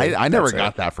 most And deadly. I never That's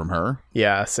got it. that from her.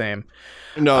 Yeah, same.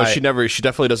 no, she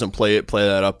definitely doesn't play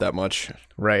that up that much.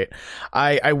 Right.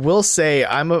 I will say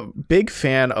I'm a big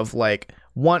fan of like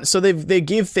one. So they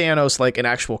gave Thanos like an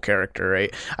actual character,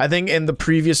 right? I think in the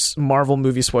previous Marvel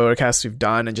movie spoiler casts we've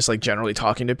done, and just like generally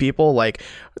talking to people, like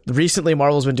recently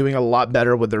Marvel's been doing a lot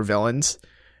better with their villains.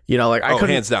 Like I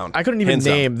couldn't, hands down. I couldn't even Hands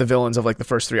down. name the villains of like the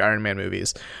first 3 Iron Man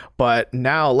movies, but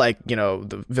now like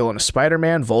the villain of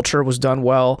Spider-Man, Vulture was done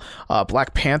well,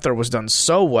 Black Panther was done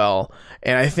so well,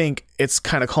 and I think it's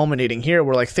kind of culminating here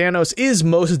where like Thanos is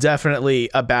most definitely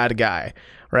a bad guy,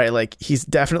 right? Like he's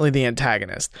definitely the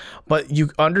antagonist, but you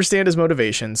understand his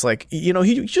motivations. Like he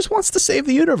just wants to save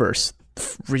the universe.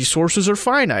 Resources are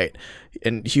finite,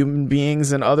 and human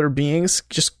beings and other beings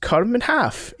just cut them in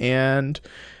half, and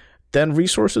then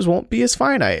resources won't be as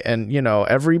finite, and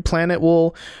every planet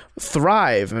will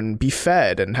thrive and be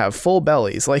fed and have full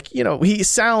bellies. Like he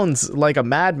sounds like a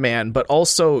madman, but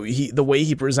also the way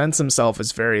he presents himself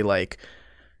is very like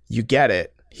you get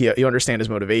it. You understand his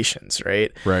motivations, right?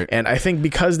 Right. And I think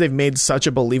because they've made such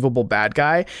a believable bad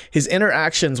guy, his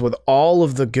interactions with all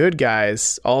of the good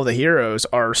guys, all the heroes,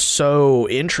 are so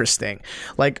interesting.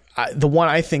 Like the one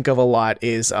I think of a lot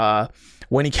is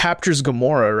when he captures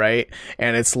Gamora, right?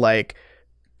 And it's like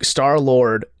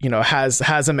Star-Lord, has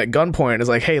him at gunpoint, is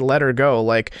like, hey, let her go,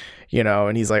 like,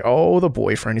 and he's like, oh, the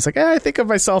boyfriend. He's like, I think of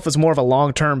myself as more of a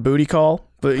long-term booty call.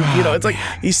 But, it's like,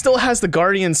 he still has the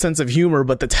Guardian sense of humor,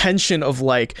 but the tension of,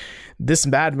 like, this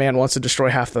madman wants to destroy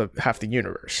half the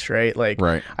universe, right? Like,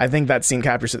 right. I think that scene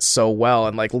captures it so well,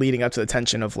 and, like, leading up to the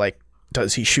tension of, like,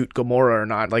 does he shoot Gamora or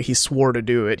not? Like, he swore to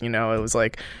do it, it was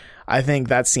like, I think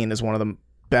that scene is one of the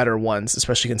better ones,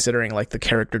 especially considering, like, the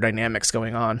character dynamics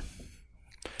going on.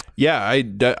 Yeah, I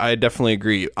definitely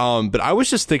agree. But I was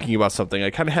just thinking about something. I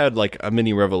kind of had like a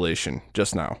mini revelation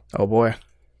just now. Oh boy.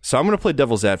 So I'm going to play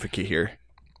devil's advocate here.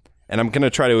 And I'm going to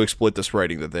try to exploit this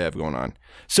writing that they have going on.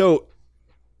 So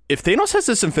if Thanos has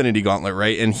this Infinity Gauntlet,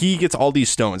 right, and he gets all these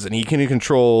stones and he can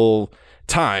control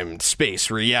time, space,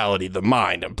 reality, the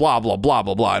mind, and blah, blah, blah,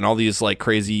 blah, blah, and all these like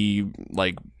crazy,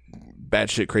 like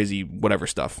batshit crazy whatever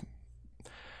stuff.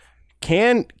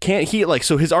 Can't he, like,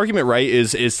 so his argument, right,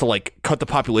 is to like cut the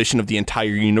population of the entire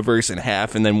universe in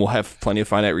half and then we'll have plenty of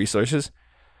finite resources?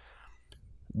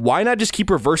 Why not just keep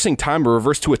reversing time or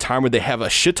reverse to a time where they have a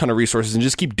shit ton of resources and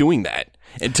just keep doing that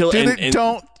until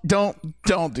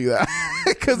don't do that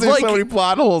because there's so many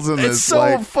plot holes in this. It's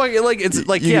so fucking like it's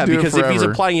like because if he's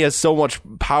implying he has so much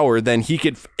power, then he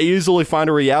could easily find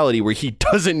a reality where he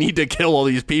doesn't need to kill all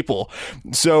these people.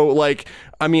 So like,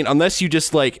 I mean, unless you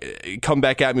just like come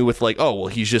back at me with like, oh well,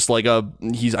 he's just like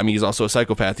he's also a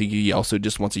psychopath. He also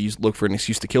just wants to look for an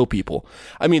excuse to kill people.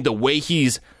 I mean, the way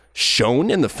he's shown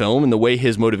in the film and the way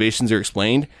his motivations are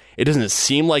explained, it doesn't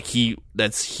seem like he's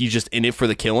just in it for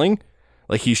the killing.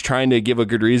 Like he's trying to give a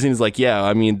good reason. He's like, yeah,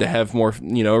 I mean, to have more,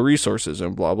 resources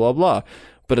and blah, blah, blah.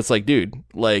 But it's like, dude,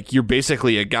 like you're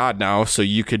basically a god now. So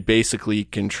you could basically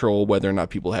control whether or not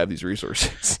people have these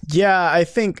resources. Yeah. I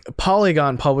think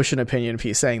Polygon published an opinion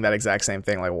piece saying that exact same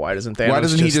thing. Like, why doesn't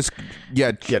Thanos he just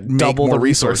double the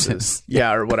resources?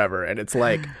 Yeah. Or whatever. And it's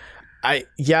like, I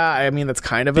mean, that's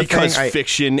kind of a because thing.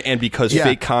 Fiction and because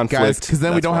fake conflict. Because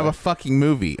then we don't have a fucking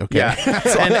movie. Okay.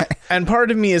 Yeah. and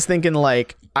part of me is thinking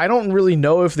like, I don't really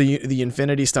know if the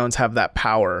Infinity Stones have that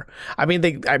power.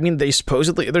 They're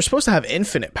supposed to have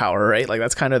infinite power, right? Like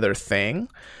that's kind of their thing.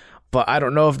 But I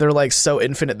don't know if they're like so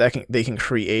infinite that they can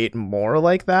create more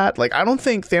like that. Like I don't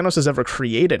think Thanos has ever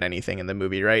created anything in the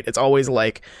movie, right? It's always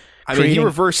like, I mean, he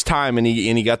reversed time and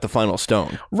he got the final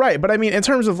stone. Right, but I mean, in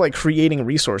terms of like creating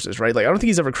resources, right? Like I don't think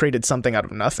he's ever created something out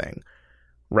of nothing.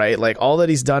 Right? Like all that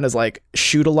he's done is like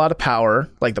shoot a lot of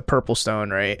power, like the purple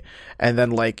stone, right? And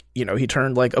then like, he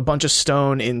turned like a bunch of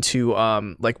stone into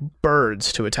like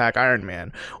birds to attack Iron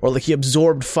Man, or like he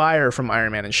absorbed fire from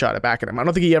Iron Man and shot it back at him. I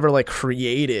don't think he ever like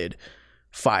created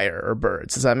fire or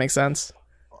birds. Does that make sense?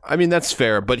 I mean, that's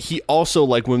fair, but he also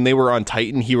like when they were on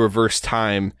Titan, he reversed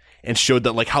time and showed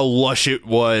that like how lush it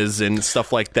was and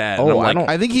stuff like that. Oh,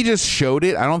 I think he just showed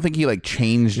it. I don't think he like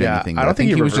changed anything. I don't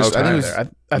think he was just. I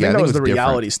think that was the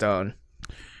reality stone.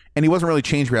 And he wasn't really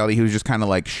changed reality. He was just kind of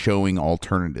like showing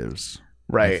alternatives.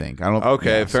 Right. I think. I don't.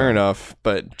 Okay, fair enough.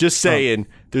 But just saying,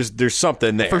 there's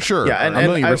something there for sure. Yeah, and a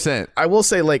million %. I will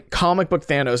say, like, comic book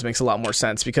Thanos makes a lot more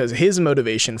sense because his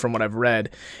motivation, from what I've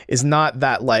read, is not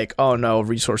that like, oh no,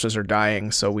 resources are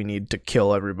dying, so we need to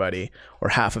kill everybody or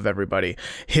half of everybody.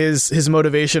 His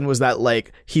motivation was that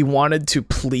like he wanted to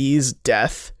please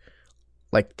Death.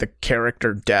 Like the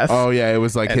character Death. Oh yeah, it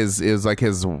was like his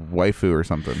waifu or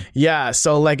something. Yeah,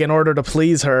 so like in order to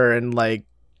please her and like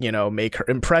make her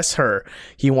impress her,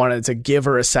 he wanted to give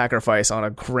her a sacrifice on a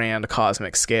grand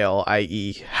cosmic scale,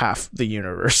 i.e., half the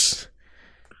universe.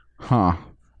 Huh.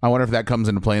 I wonder if that comes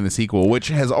into play in the sequel, which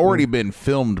has already been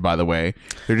filmed, by the way.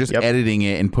 They're just editing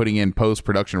it and putting in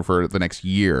post-production for the next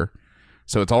year.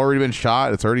 So it's already been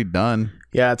shot. It's already done.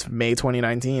 Yeah, it's May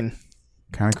 2019.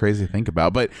 Kind of crazy to think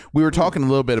about. But we were talking a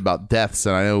little bit about deaths,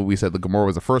 and I know we said the Gamora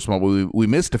was the first one, but we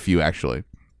missed a few, actually,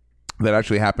 that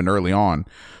actually happened early on.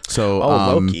 So,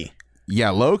 Loki. Yeah,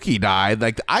 Loki died.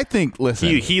 Like, I think, listen.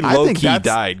 He low-key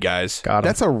died, guys.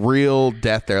 That's a real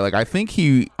death there. Like, I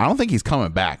don't think he's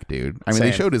coming back, dude. I mean,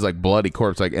 they showed his, like, bloody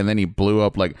corpse, like, and then he blew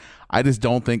up. Like, I just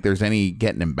don't think there's any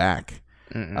getting him back.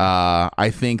 I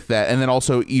think that, and then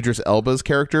also Idris Elba's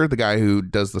character, the guy who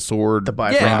does the sword.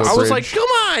 I was like, come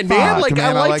on, man! Like,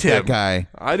 I liked him. That guy.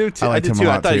 I do too. I did too.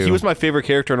 I thought he was my favorite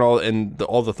character in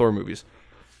all the Thor movies.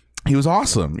 He was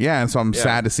awesome. Yeah, and so I'm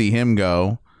sad to see him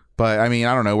go. But I mean,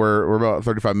 I don't know. We're about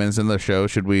 35 minutes into the show.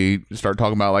 Should we start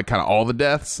talking about like kind of all the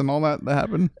deaths and all that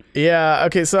happened? Yeah.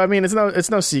 Okay. So I mean, it's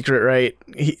no secret, right?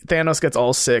 Thanos gets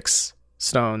all 6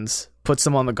 stones, puts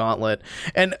them on the gauntlet,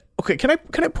 and okay, can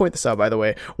I point this out, by the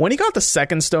way? When he got the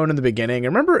second stone in the beginning,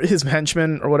 remember his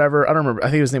henchman or whatever? I don't remember. I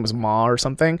think his name was Ma or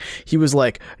something. He was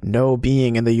like, no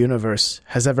being in the universe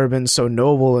has ever been so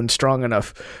noble and strong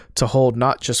enough to hold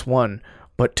not just one,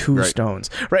 but two stones.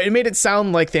 Right? It made it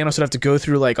sound like Thanos would have to go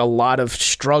through like a lot of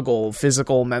struggle,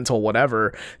 physical, mental,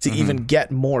 whatever, to even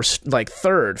get more, like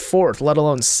third, fourth, let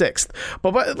alone sixth.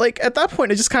 But like at that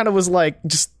point, it just kind of was like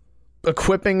just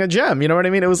equipping a gem, you know what I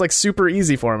mean? It was like super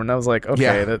easy for him, and I was like,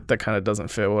 okay, that kind of doesn't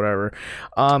fit, whatever.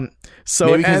 So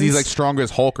maybe because he's like stronger as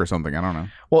Hulk or something. I don't know.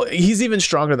 Well, he's even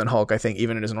stronger than Hulk, I think,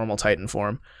 even in his normal Titan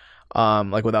form,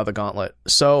 like without the gauntlet.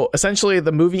 So essentially,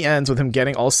 the movie ends with him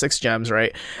getting all 6 gems,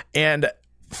 right? And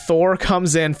Thor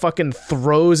comes in, fucking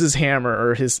throws his hammer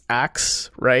or his axe,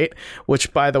 right?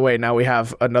 Which, by the way, now we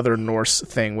have another Norse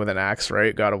thing with an axe,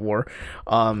 right? God of War.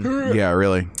 Yeah,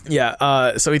 really.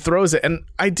 Yeah. So he throws it, and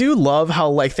I do love how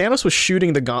like Thanos was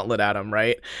shooting the gauntlet at him,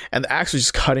 right? And the axe was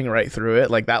just cutting right through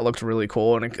it. Like that looked really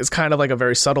cool, and it's kind of like a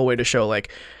very subtle way to show,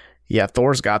 like, yeah,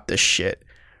 Thor's got this shit,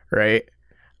 right?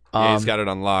 Yeah, he's got it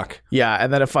on lock. Yeah,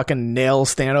 and then it fucking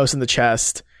nails Thanos in the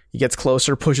chest. He gets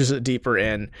closer, pushes it deeper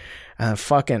in, and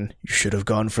fucking, you should have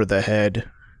gone for the head.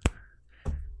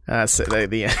 That's it.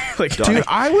 Like, dude,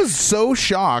 I was so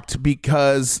shocked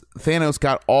because Thanos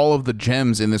got all of the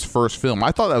gems in this first film.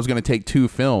 I thought that was going to take 2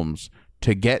 films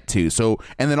to get to. So,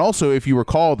 and then also, if you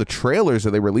recall, the trailers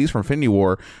that they released from Infinity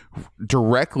War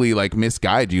directly like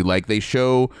misguide you. Like they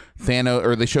show Thanos,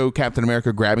 or they show Captain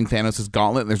America grabbing Thanos'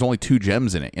 gauntlet, and there's only 2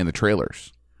 gems in it in the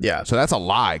trailers. Yeah. So that's a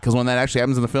lie, because when that actually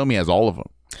happens in the film, he has all of them.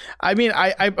 I mean,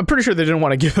 I'm pretty sure they didn't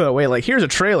want to give it away. Like, here's a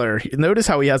trailer. Notice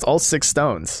how he has all 6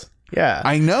 stones. Yeah,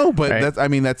 I know, but right?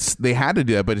 that's they had to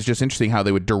do that. But it's just interesting how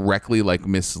they would directly like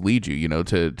mislead you, you know,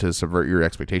 to subvert your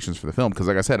expectations for the film. Because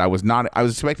like I said, I was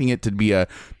expecting it to be a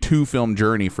 2-film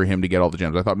journey for him to get all the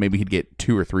gems. I thought maybe he'd get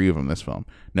 2 or 3 of them this film.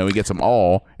 No, he gets them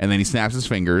all, and then he snaps his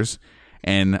fingers,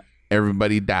 and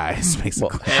everybody dies.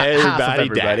 Basically, Half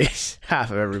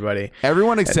of everybody.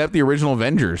 Everyone except the original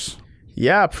Avengers.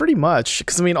 Yeah, pretty much.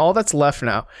 Because, I mean, all that's left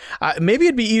now. Maybe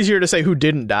it'd be easier to say who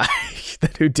didn't die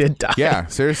than who did die. Yeah,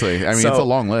 seriously. I mean, it's a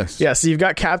long list. Yeah, so you've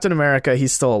got Captain America.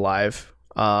 He's still alive.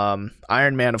 Iron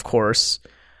Man, of course.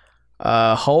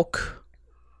 Hulk.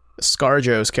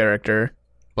 ScarJo's character.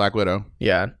 Black Widow.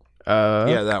 Yeah.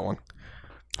 Yeah, that one.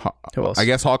 Who else? I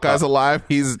guess Hawkeye's alive.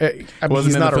 He's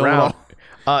not around.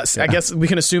 I guess we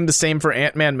can assume the same for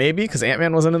Ant-Man, maybe, because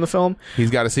Ant-Man wasn't in the film.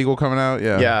 He's got a sequel coming out.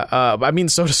 Yeah. Yeah. I mean,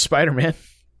 so does Spider-Man.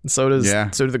 And so do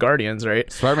the Guardians,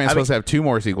 right? Spider-Man's supposed to have 2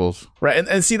 more sequels. Right.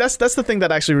 And see, that's the thing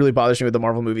that actually really bothers me with the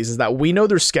Marvel movies, is that we know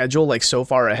their schedule like so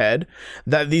far ahead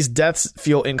that these deaths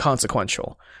feel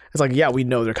inconsequential. It's like, yeah, we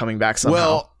know they're coming back somehow.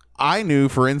 Well, I knew,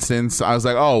 for instance, I was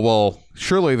like, oh, well,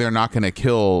 surely they're not going to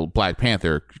kill Black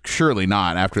Panther. Surely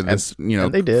not, after this,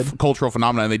 and they did. Cultural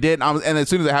phenomenon. And they did. And as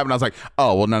soon as it happened, I was like,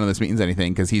 oh, well, none of this means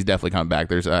anything, because he's definitely coming back.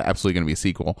 There's absolutely going to be a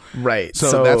sequel. Right.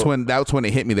 So that's when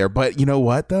it hit me there. But you know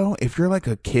what, though? If you're like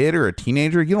a kid or a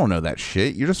teenager, you don't know that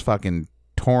shit. You're just fucking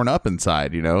torn up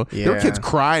inside, you know? Yeah. There were kids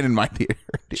crying in my theater.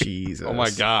 Jesus. Oh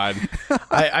my God.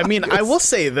 I mean, I will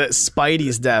say that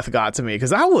Spidey's death got to me,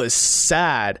 because that was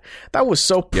sad. That was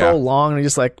so prolonged. And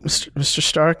just like, Mr.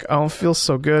 Stark, I don't feel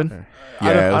so good.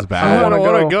 Yeah, it was bad. I don't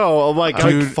want to go. I'm like,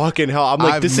 Dude, fucking hell. I'm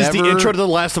like, this is the intro to The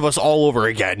Last of Us all over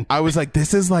again. I was like,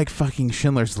 this is like fucking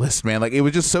Schindler's List, man. Like, it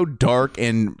was just so dark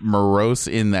and morose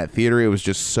in that theater. It was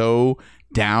just so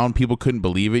down. People couldn't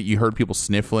believe it. You heard people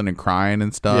sniffling and crying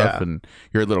and stuff, and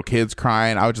you heard little kids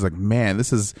crying. I was just like, man,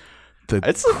 this is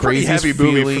it's a pretty heavy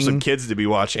movie for some kids to be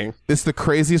watching. It's the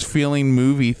craziest feeling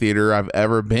movie theater I've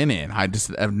ever been in.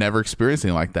 I've never experienced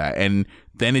anything like that. And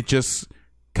then it just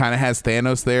kind of has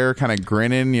Thanos there, kind of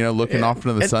grinning, you know, looking off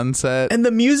into the sunset. And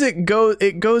the music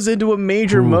goes into a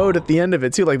major mode at the end of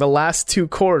it too. Like the last 2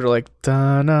 chords are like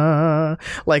da-na,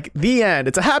 like the end.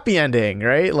 It's a happy ending,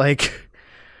 right? Like,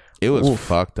 it was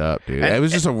fucked up, dude. It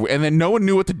was just and then no one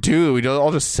knew what to do. We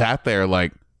all just sat there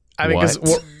like, I mean, because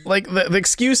like the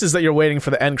excuse is that you're waiting for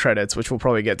the end credits, which we'll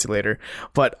probably get to later.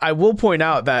 But I will point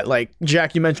out that, like,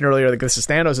 Jack, you mentioned earlier, like, this is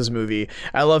Thanos' movie.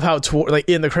 I love how like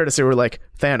in the credits they were like,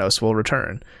 Thanos will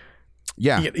return.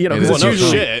 Yeah, you know, well, no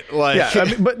shit. Like, yeah, I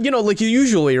mean, but you know, like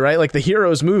usually, right? Like the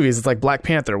heroes movies, it's like Black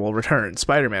Panther will return,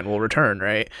 Spider-Man will return,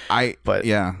 right?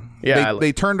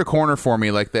 They turned a corner for me.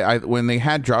 Like when they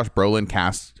had Josh Brolin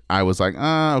cast, I was like,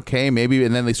 okay, maybe.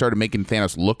 And then they started making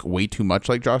Thanos look way too much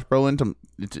like Josh Brolin,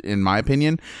 in my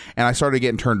opinion. And I started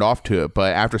getting turned off to it.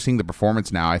 But after seeing the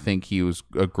performance now, I think he was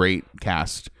a great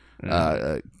casted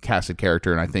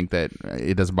character, and I think that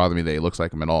it doesn't bother me that he looks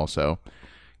like him at all. So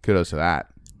kudos to that.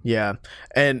 Yeah.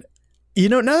 And, you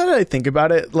know, now that I think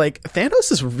about it, like,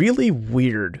 Thanos is really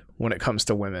weird when it comes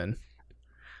to women.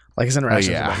 Like his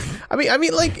interactions yeah. with them. I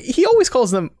mean, like he always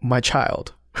calls them my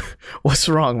child. What's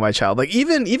wrong, my child? Like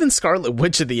even Scarlet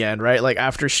Witch at the end, right? Like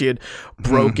after she had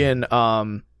broken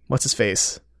what's his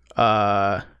face?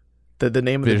 The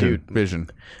name of the dude. Vision.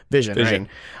 Right?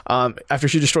 After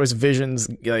she destroys Vision's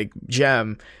like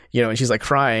gem, you know, and she's like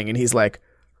crying, and he's like,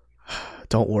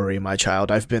 "Don't worry, my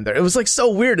child, I've been there." It was like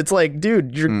so weird. It's like,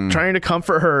 dude, you're trying to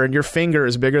comfort her, and your finger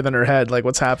is bigger than her head. Like,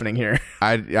 what's happening here?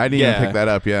 I didn't even pick that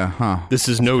up. Yeah, huh? This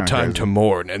is no time to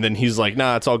mourn. And then he's like,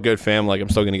 "Nah, it's all good, fam. Like, I'm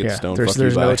still gonna get the stone."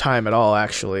 There's no time at all,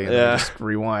 actually. And then it just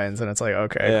rewinds, and it's like,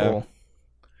 okay, cool.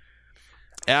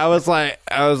 I was like,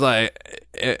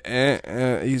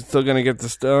 he's still gonna get the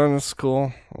stone. It's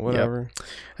cool, whatever. Yep.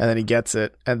 And then he gets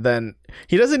it, and then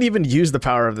he doesn't even use the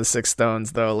power of the 6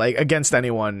 stones though, like against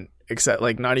anyone except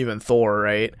like not even Thor,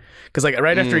 right? Because like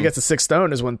right after he gets the 6th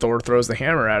stone is when Thor throws the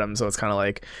hammer at him. So it's kind of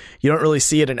like you don't really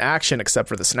see it in action except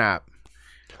for the snap.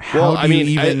 Well, I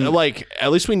mean, like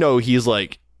at least we know he's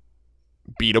like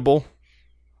beatable.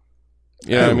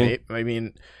 You know what I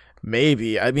mean?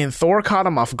 Maybe. I mean, Thor caught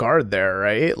him off guard there,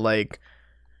 right? Like,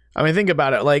 I mean, think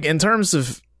about it. Like, in terms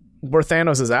of where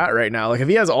Thanos is at right now, like, if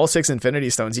he has all 6 Infinity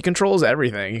Stones, he controls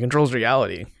everything. He controls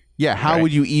reality. Yeah, how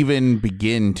would you even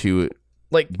begin to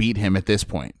like beat him at this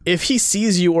point? If he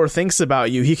sees you or thinks about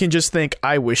you, he can just think,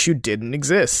 I wish you didn't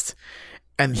exist.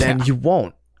 And then you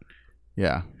won't.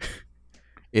 Yeah.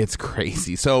 It's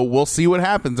crazy. So we'll see what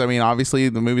happens. I mean, obviously,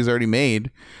 the movie's already made.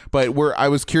 But I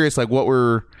was curious, like, what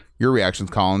were your reactions,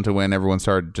 Colin, to when everyone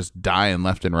started just dying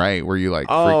left and right? Were you like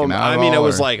freaking out? I mean, I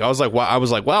was like,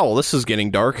 wow, well, this is getting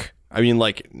dark. I mean,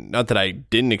 like, not that I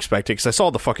didn't expect it because I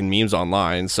saw the fucking memes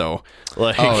online. So,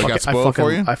 like, it got spoiled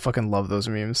for you? I fucking love those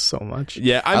memes so much.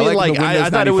 Yeah, I mean, like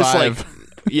I thought it was like,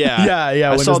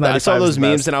 yeah. I saw those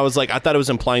memes and I was like, I thought it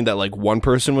was implying that like one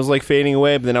person was like fading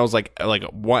away, but then I was like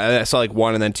one, I saw like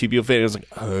one and then 2 people fading. I was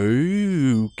like,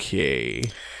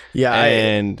 okay, yeah,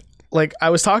 and. Like, I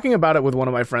was talking about it with one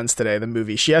of my friends today, the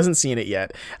movie. She hasn't seen it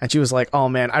yet. And she was like, oh,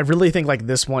 man, I really think, like,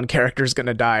 this one character's going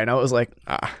to die. And I was like...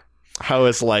 How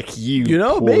is like, you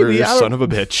know, poor maybe, son of a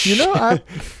bitch. You know,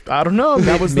 I don't know.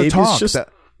 That was the talk.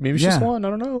 Maybe it's just one. I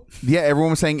don't know. Yeah,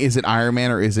 everyone was saying, is it Iron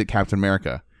Man or is it Captain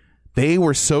America? They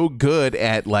were so good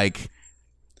at, like...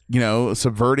 You know,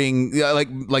 subverting...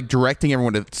 Like directing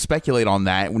everyone to speculate on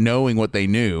that, knowing what they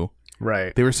knew.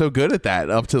 Right. They were so good at that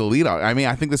up to the lead. I mean,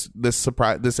 I think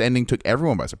this ending took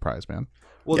everyone by surprise, man.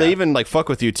 Well, they even like fuck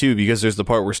with you too because there's the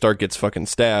part where Stark gets fucking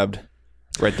stabbed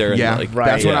right there. Yeah, like,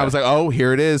 that's when I was like, oh,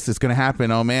 here it is. It's going to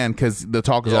happen. Oh, man. Because the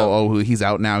talk is all, oh, he's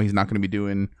out now. He's not going to be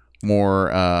doing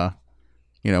more,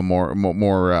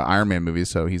 more Iron Man movies.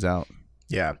 So he's out.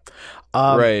 Yeah.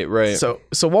 Right. So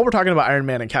while we're talking about Iron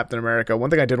Man and Captain America,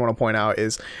 one thing I did want to point out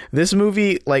is this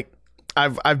movie, like,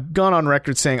 I've gone on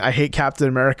record saying I hate Captain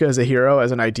America as a hero,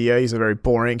 as an idea. He's a very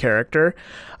boring character.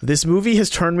 This movie has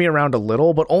turned me around a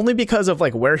little, but only because of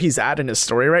like where he's at in his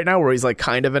story right now, where he's like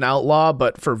kind of an outlaw,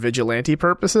 but for vigilante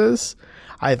purposes.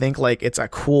 I think like it's a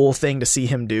cool thing to see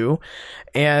him do.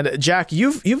 And Jack,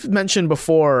 you've mentioned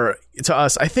before to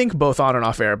us, I think both on and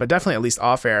off air, but definitely at least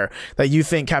off air, that you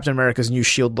think Captain America's new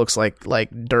shield looks like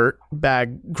dirt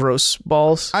bag gross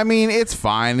balls. I mean, it's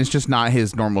fine. It's just not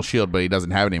his normal shield, but he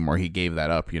doesn't have it anymore. He gave that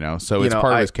up, you know. So it's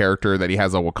part of his character that he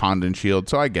has a Wakandan shield.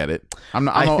 So I get it. I'm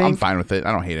fine with it.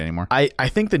 I don't hate it anymore. I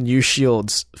think the new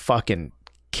shield's fucking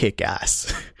kick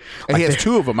ass. And he has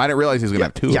 2 of them. I didn't realize he was gonna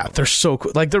have 2 of them. Yeah, they're so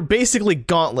cool. Like, they're basically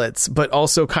gauntlets, but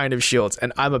also kind of shields,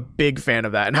 and I'm a big fan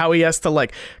of that. And how he has to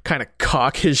like kind of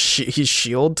cock his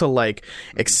shield to like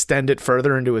extend it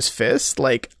further into his fist.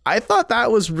 Like, I thought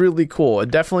that was really cool, and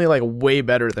definitely like way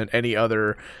better than any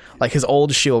other, like his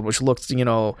old shield, which looked, you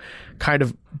know, kind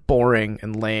of boring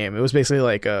and lame. It was basically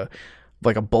like a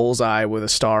bullseye with a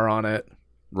star on it.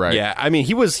 Right. Yeah, I mean,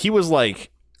 he was like,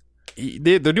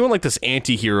 they're doing like this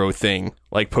anti-hero thing,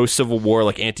 like post Civil War,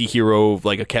 like anti-hero,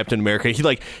 like a Captain America. He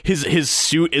like his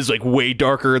suit is like way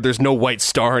darker. There's no white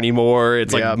star anymore.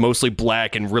 It's like mostly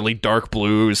black and really dark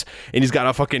blues, and he's got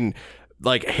a fucking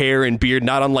like hair and beard,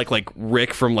 not unlike like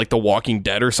Rick from like The Walking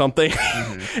Dead or something.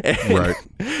 Mm-hmm.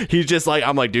 Right. He's just like,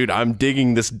 I'm like, dude, I'm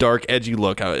digging this dark, edgy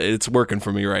look. It's working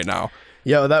for me right now.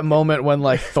 Yo, that moment when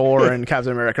like Thor and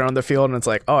Captain America are on the field and it's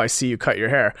like, oh, I see you cut your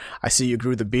hair. I see you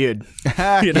grew the beard.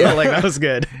 You know, like that was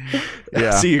good. Yeah.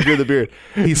 I see you grew the beard.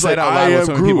 He said out loud what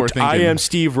so many people were thinking. I am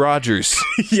Steve Rogers.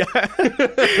 Yeah.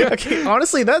 Okay,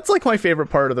 honestly, that's like my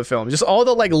favorite part of the film. Just all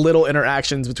the like little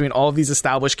interactions between all of these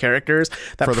established characters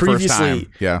that for the previously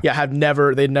first time.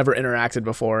 they'd never interacted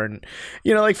before. And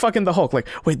you know, like fucking the Hulk, like,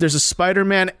 wait, there's a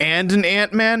Spider-Man and an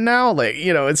Ant-Man now? Like,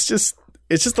 you know, it's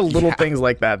It's just the little things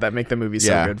like that make the movie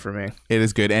so good for me. It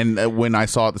is good. And when I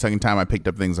saw it the second time, I picked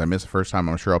up things I missed the first time.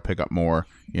 I'm sure I'll pick up more.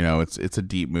 You know, it's a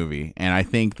deep movie. And I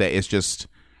think that it's just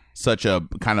such a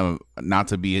kind of, not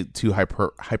to be too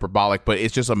hyperbolic, but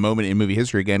it's just a moment in movie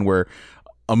history again where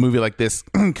a movie like this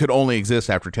could only exist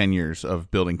after 10 years of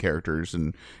building characters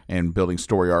and building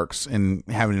story arcs and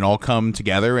having it all come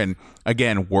together and,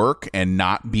 again, work and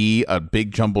not be a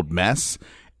big jumbled mess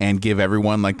and give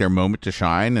everyone like their moment to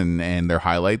shine and their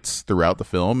highlights throughout the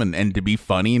film and to be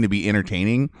funny and to be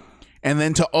entertaining. And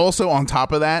then to also, on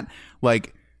top of that,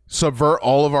 like, subvert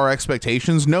all of our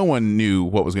expectations. No one knew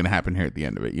what was going to happen here at the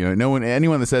end of it. You know,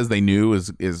 anyone that says they knew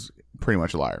is pretty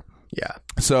much a liar. Yeah.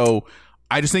 So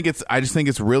I just think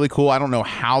it's really cool. I don't know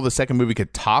how the second movie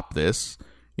could top this.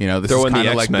 You know, this Throw is in the kind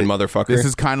of like X-Men, motherfucker. This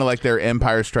is kind of like their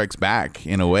Empire Strikes Back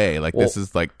in a way. Like, this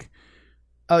is like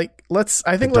let's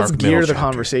gear the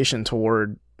conversation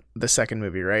toward the second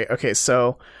movie, right? Okay,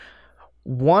 so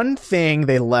one thing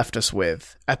they left us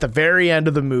with at the very end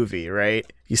of the movie, right?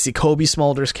 You see Kobe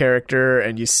Smulders' character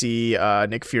and you see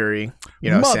Nick Fury,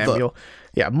 Samuel.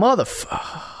 Yeah,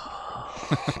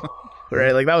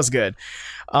 right? Like, that was good.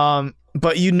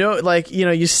 But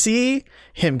you see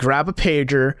him grab a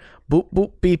pager, boop,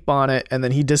 boop, beep on it, and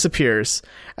then he disappears.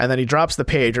 And then he drops the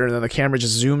pager, and then the camera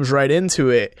just zooms right into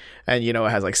it. And, it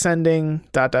has like sending, ...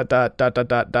 And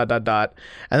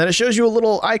then it shows you a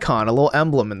little icon, a little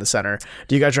emblem in the center.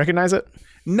 Do you guys recognize it?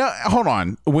 No, hold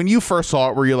on. When you first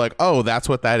saw it, were you like, oh, that's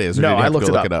what that is? Or No, did you I have to looked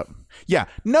go it look up. it up. Yeah,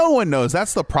 no one knows.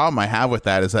 That's the problem I have with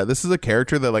that, is that this is a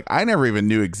character that like I never even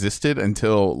knew existed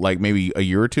until like maybe a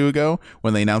year or two ago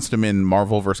when they announced him in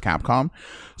Marvel vs. Capcom.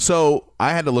 So I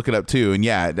had to look it up too. And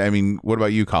yeah, I mean, what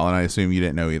about you, Colin? I assume you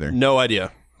didn't know either. No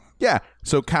idea. Yeah.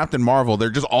 So Captain Marvel, they're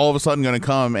just all of a sudden going to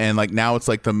come and like now it's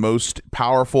like the most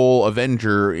powerful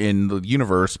Avenger in the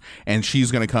universe, and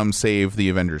she's going to come save the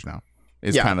Avengers now.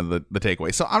 Is kind of the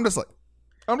takeaway. So I'm just like,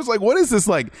 what is this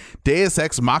like Deus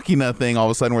Ex Machina thing all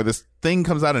of a sudden where this thing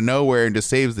comes out of nowhere and just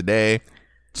saves the day?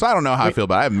 So I don't know how I feel,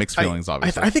 but I have mixed feelings,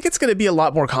 obviously. I think it's going to be a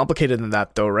lot more complicated than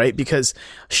that, though, right? Because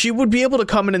she would be able to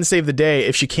come in and save the day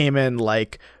if she came in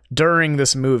like during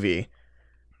this movie.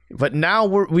 But now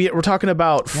we're talking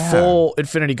about full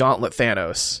Infinity Gauntlet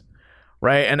Thanos,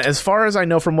 right? And as far as I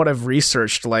know from what I've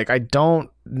researched, like I don't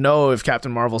know if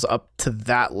Captain Marvel's up to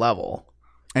that level.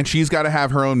 And she's got to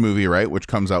have her own movie, right? Which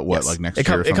comes out like next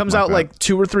year? It comes out like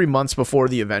 2 or 3 months before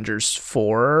the Avengers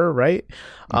 4, right?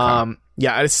 Okay.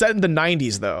 Yeah, it's set in the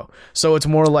 90s though, so it's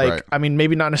more like I mean,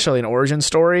 maybe not necessarily an origin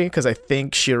story because I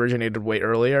think she originated way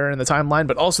earlier in the timeline,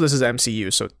 but also this is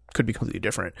MCU, so it could be completely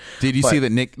different. Did you see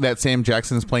that Sam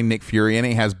Jackson is playing Nick Fury and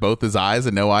he has both his eyes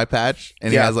and no eye patch,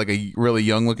 and he has like a really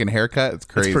young looking haircut? It's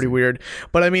crazy. It's pretty weird,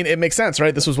 but I mean, it makes sense,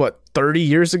 right? This was 30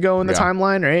 years ago in the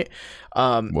timeline, right?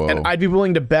 And I'd be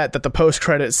willing to bet that the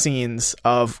post-credit scenes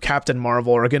of Captain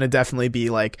Marvel are going to definitely be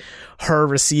like her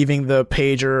receiving the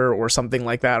pager or something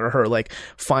like that, or her like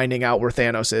finding out where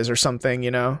Thanos is or something,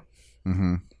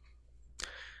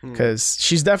 because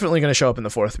she's definitely going to show up in the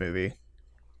fourth movie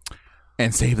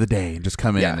and save the day and just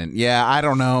come in. And I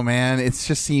don't know, man. It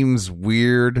just seems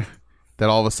weird that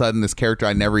all of a sudden this character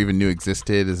I never even knew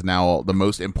existed is now the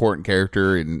most important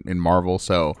character in Marvel.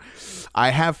 So I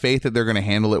have faith that they're going to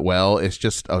handle it well. It's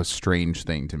just a strange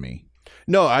thing to me.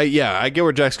 No, I get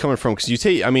where Jack's coming from, because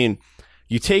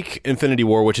you take Infinity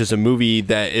War, which is a movie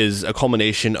that is a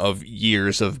culmination of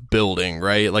years of building,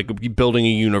 right? Like building a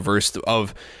universe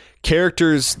of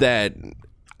characters that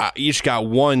each got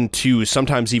 1, 2,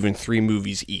 sometimes even 3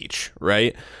 movies each,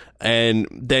 right? And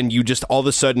then you just all of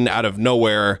a sudden out of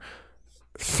nowhere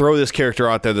throw this character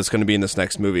out there that's going to be in this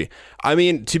next movie. I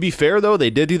mean, to be fair though, they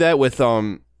did do that with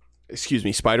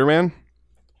Spider-Man,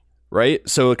 right?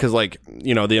 So because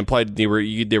they implied they were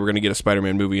going to get a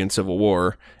Spider-Man movie in Civil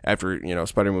War after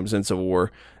Spider-Man was in Civil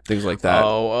War, things like that.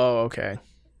 Oh, okay.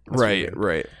 That's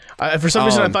right. For some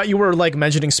reason, I thought you were like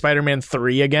mentioning Spider-Man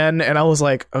 3 again, and I was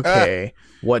like, okay,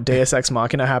 what Deus Ex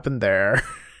Machina happened there?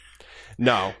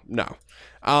 No.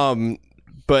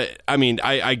 But I mean,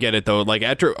 I get it though. Like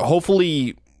after,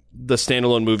 hopefully, the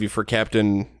standalone movie for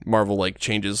Captain Marvel like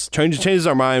changes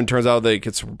our mind. Turns out that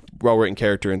it's well written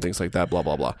character and things like that. Blah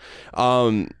blah blah.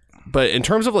 But in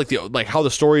terms of like how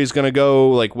the story is gonna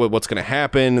go, like what's gonna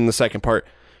happen in the second part,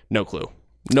 no clue,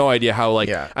 no idea how.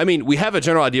 I mean, we have a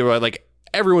general idea where like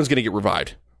everyone's gonna get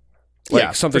revived.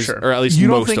 Something, for sure. Or at least you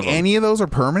most don't think of them. any of those are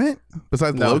permanent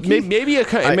besides Loki? Maybe a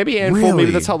handful. Really?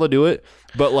 Maybe that's how they'll do it.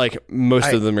 But like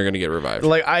most of them are going to get revived.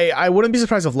 Like I wouldn't be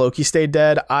surprised if Loki stayed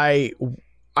dead. I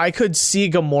could see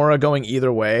Gamora going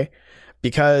either way,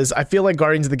 because I feel like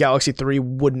Guardians of the Galaxy 3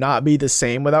 would not be the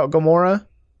same without Gamora.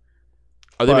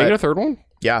 Are they But- making a third one?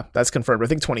 Yeah, that's confirmed. I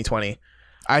think 2020.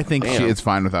 I think it's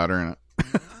fine without her in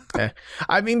it.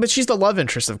 I mean, but she's the love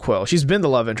interest of Quill. She's been the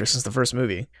love interest since the first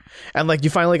movie, and like you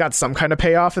finally got some kind of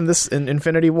payoff in this in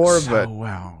Infinity War. But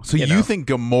Wow. So you you know. think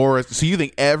Gamora? So you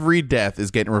think every death is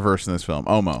getting reversed in this film?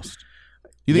 Almost.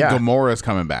 You think Yeah. Gamora's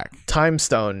coming back? Time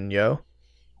Stone, yo.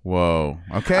 Whoa.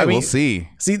 Okay, I mean- we'll see.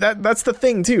 See that's the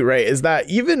thing too, right? Is that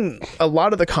even a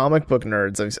lot of the comic book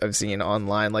nerds I've seen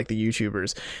online, like the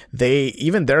YouTubers,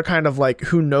 they're kind of like,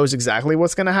 who knows exactly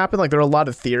what's going to happen? Like there are a lot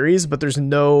of theories, but there's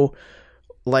no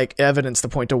like evidence to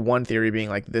point to one theory being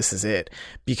like this is it,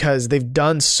 because they've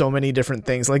done so many different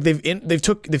things. Like they've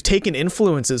taken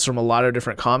influences from a lot of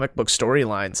different comic book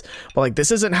storylines, but like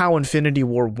this isn't how Infinity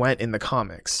War went in the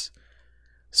comics.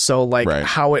 So like Right.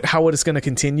 how it is going to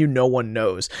continue, no one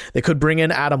knows. They could bring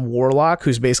in Adam Warlock,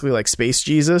 who's basically like Space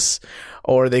Jesus,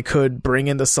 or they could bring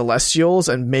in the Celestials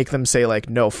and make them say like,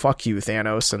 no, fuck you,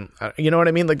 Thanos, and you know what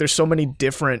I mean? Like there's so many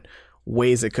different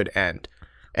ways it could end.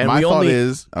 And My we thought only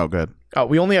is, good.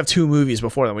 we only have 2 movies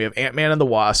before them. We have Ant-Man and the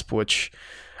Wasp, which,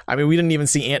 I mean, we didn't even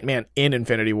see Ant-Man in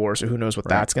Infinity War, so who knows what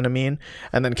that's going to mean.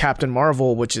 And then Captain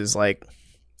Marvel, which is like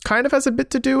kind of has a bit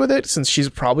to do with it, since she's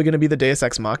probably going to be the Deus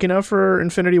Ex Machina for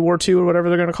Infinity War 2 or whatever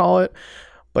they're going to call it.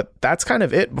 But that's kind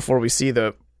of it before we see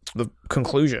the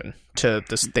conclusion to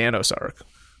this Thanos arc.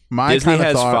 My Disney kinda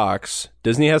has thought- Fox.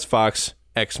 Disney has Fox.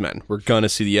 X-Men. We're gonna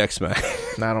see the X-Men.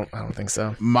 I don't think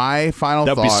so. My final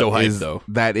That'd be thought so hype, is though.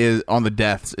 that is on the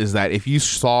deaths is that if you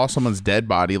saw someone's dead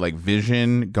body like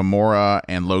Vision, Gamora,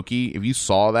 and Loki, if you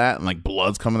saw that and like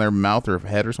blood's coming their mouth or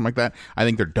head or something like that, I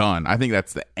think they're done. I think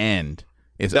that's the end.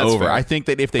 It's That's over. fair. I think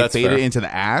that if they That's fade fair. it into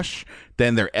the ash,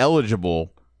 then they're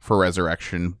eligible for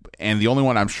resurrection. And the only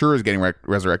one I'm sure is getting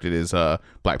resurrected is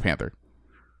Black Panther.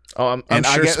 Oh, I'm And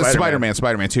sure I guess Spider-Man.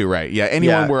 Spider-Man too, right? Yeah,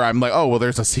 anyone Yeah. where I'm like, oh well,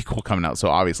 there's a sequel coming out, so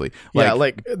obviously, Yeah,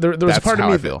 like there was a that's part of how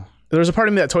me I feel. There was a part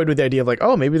of me that toyed with the idea of like,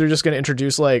 oh, maybe they're just going to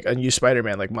introduce like a new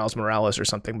Spider-Man, like Miles Morales or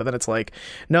something. But then it's like,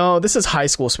 no, this is high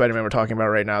school Spider-Man we're talking about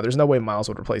right now. There's no way Miles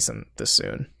would replace him this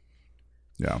soon.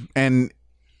 Yeah. And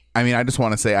I mean, I just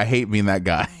want to say I hate being that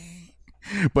guy,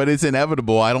 but it's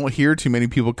inevitable. I don't hear too many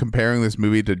people comparing this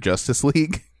movie to Justice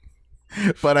League.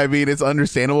 But I mean, it's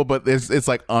understandable, but it's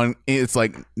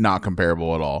like not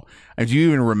comparable at all. And do you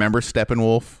even remember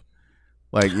Steppenwolf?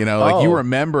 Like, you know, like you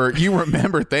remember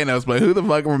Thanos, but who the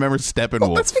fuck remembers Steppenwolf?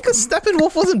 Well, that's because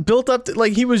Steppenwolf wasn't built up to,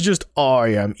 like, he was just,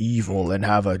 I am evil and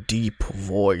have a deep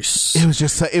voice. It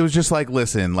was just like,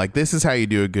 listen, like this is how you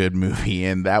do a good movie,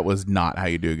 and that was not how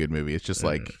you do a good movie. It's just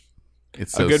like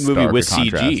it's so A good movie stark with a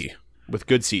contrast. CG. With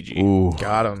good CG. Ooh,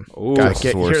 Got him. Ooh, Gotta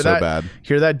those were so bad.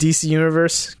 Hear that, DC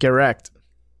Universe? Get wrecked.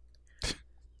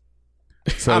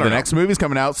 So the next movie's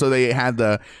coming out. So they had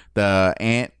the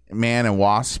Ant-Man and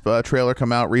Wasp trailer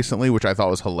come out recently, which I thought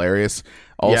was hilarious.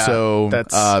 Also,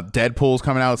 that's- Deadpool's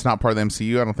coming out. It's not part of the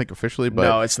MCU, I don't think officially, but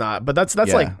No, it's not. But that's Yeah.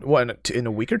 like, what, in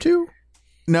a week or two?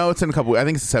 no, it's in a couple. I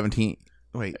think it's 17th.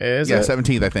 Wait, Is yeah, it?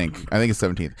 17th. I think it's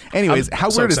 17th. Anyways, I'm how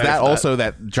so weird is excited that? for that. Also,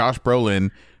 that Josh Brolin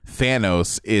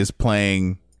Thanos is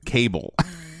playing Cable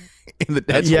in the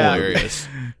Deadpool. Yeah. Hilarious.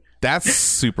 That's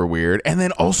super weird. And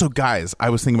then also, guys, I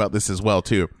was thinking about this as well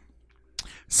too.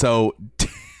 So,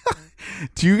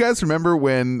 do you guys remember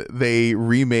when they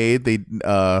remade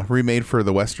for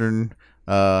the Western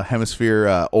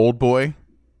Hemisphere Old Boy,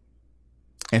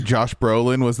 and Josh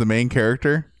Brolin was the main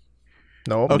character?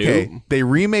 No. Okay, Nope. they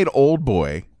remade Old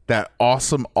Boy, that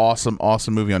awesome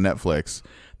movie on Netflix.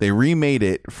 They remade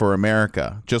it for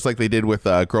America, just like they did with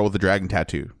Girl with the Dragon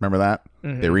Tattoo. Remember that?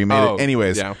 They remade Oh, it.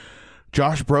 Anyways, yeah.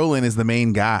 Josh Brolin is the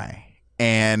main guy,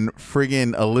 and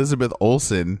friggin' Elizabeth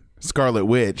Olsen, Scarlet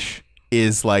Witch,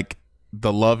 is like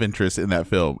the love interest in that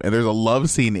film, and there's a love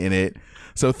scene in it.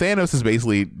 So Thanos is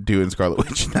basically doing Scarlet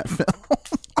Witch in that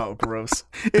film. Oh, gross.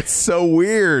 It's so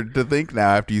weird to think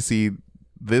now after you see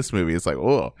this movie. It's like,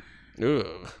 oh, Ugh.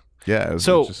 yeah.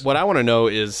 So what I want to know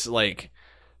is like,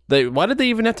 why did they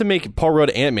even have to make Paul Rudd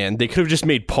Ant-Man? They could have just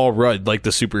made Paul Rudd like the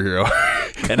superhero,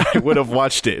 and I would have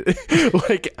watched it.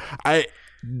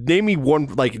 Name me one.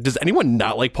 Like, does anyone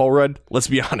not like Paul Rudd? Let's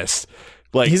be honest.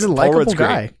 Like, He's a Paul likable Rudd's great.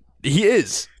 guy. He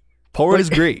is. Paul Rudd is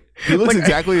great. He looks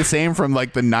exactly the same from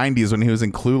like the 90s when he was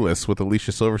in Clueless with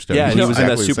Alicia Silverstone. Yeah, and he looks was in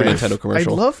that exactly Super the same. Nintendo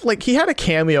commercial. I love, like, he had a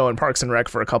cameo in Parks and Rec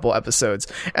for a couple episodes,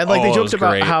 and like they Oh, it joked was about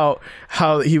great.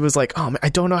 how he was like, oh man, I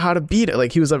don't know how to beat it.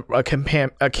 Like he was a campaign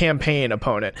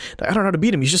opponent. Like, I don't know how to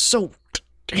beat him. He's just so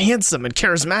handsome and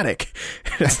charismatic.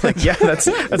 It's like, yeah,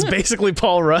 that's basically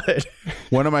Paul Rudd.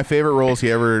 One of my favorite roles he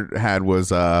ever had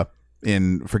was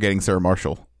in Forgetting Sarah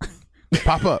Marshall.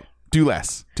 Pop up, do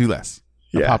less,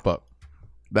 Yeah. pop up.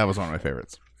 That was one of my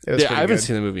favorites. It was Yeah, I pretty haven't good.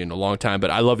 seen the movie in a long time,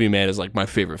 but I Love You Man is like my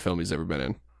favorite film he's ever been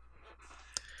in.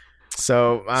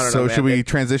 So I don't know. So man. should we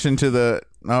transition to the?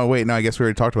 Oh wait, no. I guess we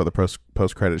already talked about the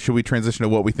post credit. Should we transition to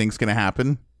what we think is going to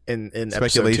happen? in episode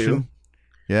Speculation. 2?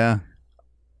 Yeah.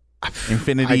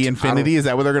 Infinity. Is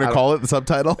that what they're going to call it? The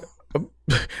subtitle.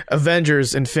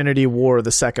 Avengers: Infinity War,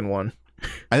 the second one.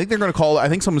 I think they're going to call it. I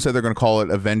think someone said they're going to call it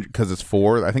Avengers because it's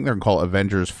 4. I think they're going to call it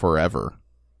Avengers Forever.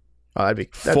 Oh, that'd be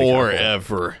kinda cool.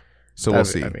 Forever. So we'll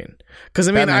see. I mean, because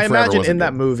I mean, Batman I Forever imagine wasn't in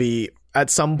that good. movie at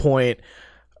some point,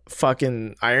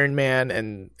 fucking Iron Man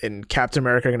and Captain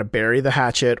America are gonna bury the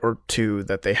hatchet or two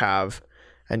that they have,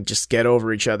 and just get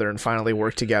over each other and finally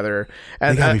work together.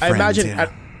 And They gotta be I imagine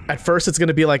friends, at first it's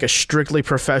gonna be like a strictly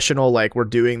professional, like we're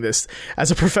doing this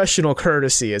as a professional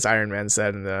courtesy, as Iron Man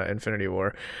said in the Infinity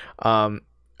War, and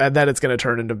then it's gonna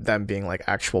turn into them being like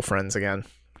actual friends again.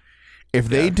 If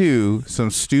they do some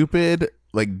stupid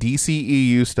like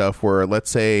DCEU stuff where,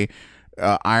 let's say,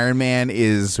 Iron Man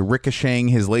is ricocheting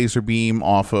his laser beam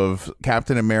off of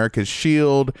Captain America's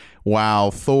shield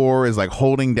while Thor is like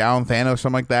holding down Thanos,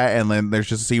 something like that, and then there's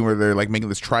just a scene where they're like making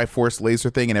this Triforce laser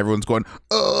thing and everyone's going,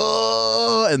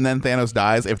 oh, and then Thanos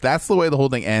dies. If that's the way the whole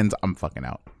thing ends, I'm fucking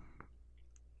out.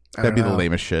 That'd be the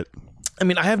lamest shit. I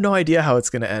mean, I have no idea how it's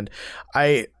going to end.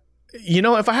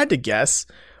 If I had to guess,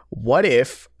 what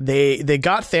if they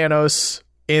got Thanos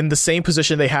in the same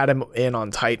position they had him in on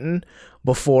Titan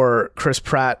before Chris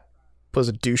Pratt was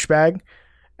a douchebag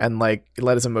and like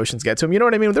let his emotions get to him? You know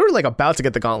what I mean? They were like about to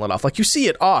get the gauntlet off. Like you see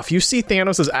it off. You see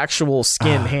Thanos' actual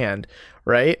skin hand,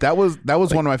 right? That was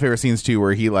one of my favorite scenes too,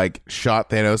 where he like shot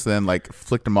Thanos and then like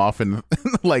flicked him off and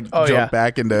like jumped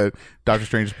back into Doctor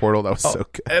Strange's portal. That was so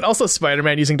good. And also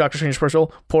Spider-Man using Doctor Strange's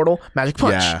portal, magic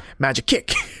punch, magic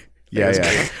kick.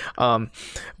 Yeah.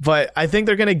 But I think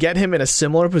they're gonna get him in a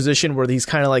similar position where he's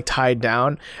kind of like tied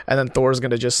down, and then Thor's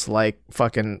gonna just like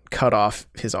fucking cut off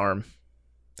his arm.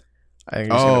 I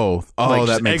think he's gonna,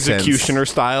 that makes sense. Executioner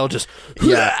style, just He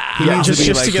needs just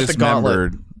be, like, to get the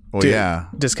gauntlet. dismembered. Well, Dude, yeah,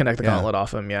 disconnect the gauntlet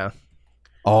off him. Yeah,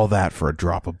 all that for a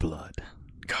drop of blood.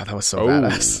 God, that was so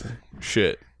badass.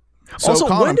 shit. So, Also,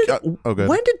 Colin,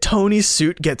 when did Tony's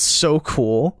suit get so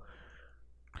cool?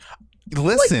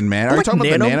 Listen, man, are you talking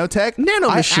about the nanotech? Nano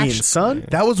I machine, actually- son.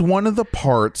 That was one of the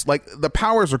parts. Like, the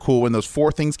powers are cool when those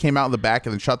 4 things came out in the back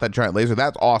and then shot that giant laser.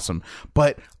 That's awesome.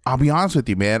 But I'll be honest with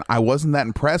you, man, I wasn't that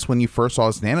impressed when you first saw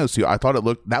his nano suit. I thought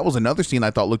that was another scene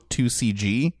I thought looked too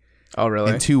CG. Oh,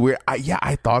 really? And too weird.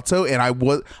 I thought so, and I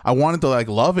wanted to like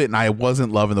love it, and I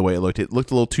wasn't loving the way it looked. It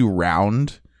looked a little too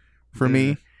round for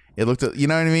me. It looked, you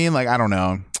know what I mean? Like, I don't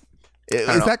know.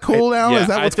 Is that cool now? Is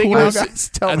that what's cool now, guys?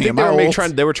 Tell me.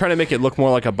 They were trying to make it look more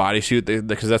like a bodysuit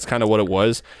because that's kind of what it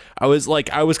was. I was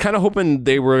kind of hoping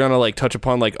they were gonna like touch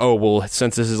upon like, oh well,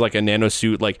 since this is like a nano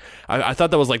suit, like I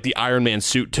thought that was like the Iron Man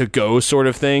suit to go sort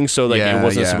of thing. So like it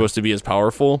wasn't supposed to be as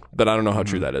powerful, but I don't know how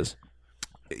true that is.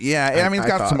 Yeah, I mean,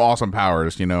 it's got some awesome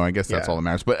powers, you know. I guess that's all that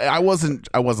matters. But I wasn't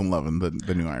loving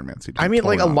the new Iron Man suit. I mean,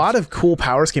 like a lot of cool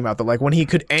powers came out though. Like when he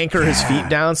could anchor his feet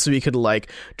down, so he could like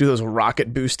do those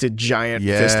rocket boosted giant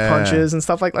fist punches and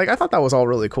stuff like. Like I thought that was all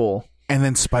really cool. And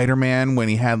then Spider-Man, when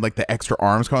he had like the extra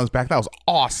arms on his back, that was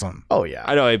awesome. Oh yeah,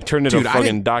 I know. It turned into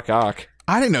fucking Doc Ock.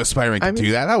 I didn't know Spider-Man could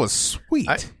do that. That was sweet.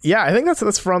 I think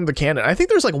that's from the canon. I think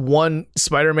there's like one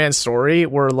Spider-Man story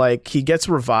where like he gets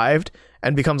revived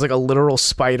and becomes like a literal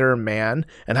Spider-Man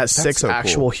and has 6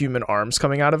 actual human arms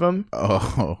coming out of him.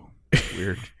 Oh,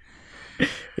 weird.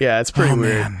 Yeah, it's pretty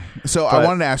weird. Man. So I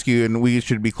wanted to ask you, and we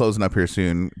should be closing up here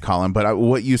soon, Colin, but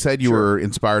what you said you were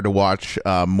inspired to watch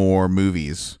more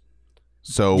movies.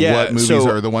 So what movies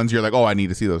are the ones you're like, oh, I need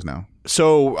to see those now?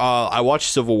 So I watched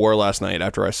Civil War last night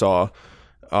after I saw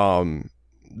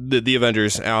the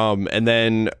Avengers, and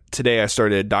then today I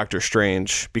started Doctor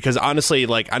Strange because honestly,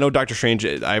 like I know Doctor Strange,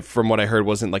 from what I heard,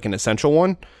 wasn't like an essential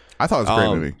one. I thought it was a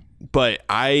great movie, but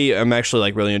I am actually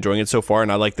like really enjoying it so far,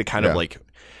 and I like the kind of like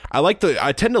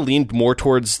I tend to lean more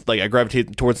towards like I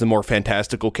gravitate towards the more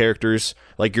fantastical characters,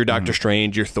 like your Doctor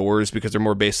Strange, your Thors, because they're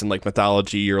more based in like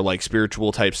mythology or like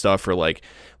spiritual type stuff, or like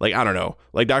I don't know,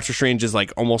 like Doctor Strange is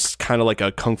like almost kind of like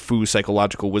a kung fu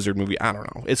psychological wizard movie. I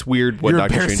don't know, it's weird what You're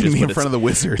Doctor Strange is me in front of the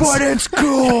wizards, but it's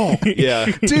cool. Yeah,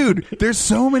 dude, there's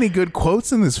so many good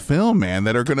quotes in this film, man,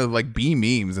 that are gonna like be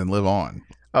memes and live on.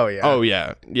 Oh yeah. Oh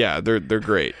yeah. Yeah. They're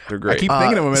great. They're great. I keep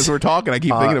thinking of them as we're talking. I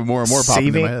keep thinking of more and more popping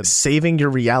in my head. Saving your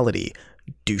reality,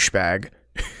 douchebag.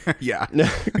 Yeah.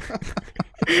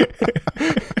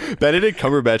 Benedict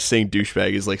Cumberbatch saying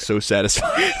douchebag is like so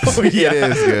satisfying. Oh, yeah.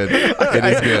 It is good. It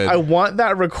is good. I want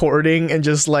that recording and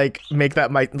just like make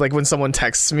that my like when someone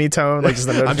texts me tone, like just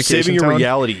the notification I'm saving tone. your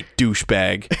reality,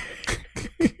 douchebag.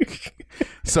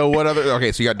 So what other?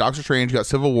 Okay, so you got Doctor Strange, you got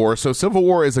Civil War. So Civil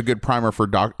War is a good primer for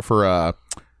I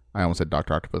almost said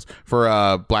Doctor Octopus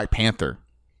for Black Panther.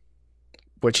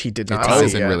 Which he did It not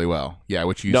ties see in yet. really well. Yeah,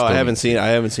 which you. No, still I haven't need. seen. I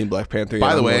haven't seen Black Panther yet.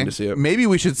 By the I'm way, going to see it. maybe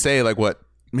we should say like what?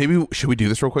 Maybe should we do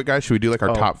this real quick, guys? Should we do like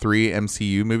our top 3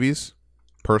 MCU movies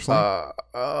personally?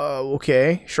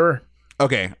 Okay, sure.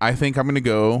 Okay, I think I'm gonna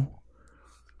go.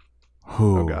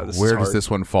 Oh God, this is where does hard. this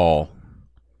one fall?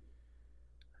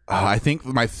 I think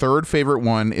my third favorite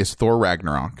one is Thor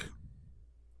Ragnarok,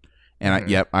 and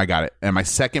yep, I got it. And my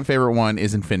second favorite one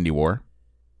is Infinity War,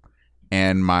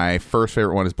 and my first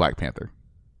favorite one is Black Panther.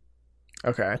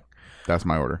 Okay. That's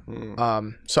my order.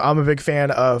 So I'm a big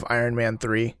fan of Iron Man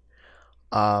 3.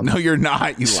 No, you're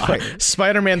not. You lied.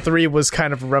 Spider-Man 3 was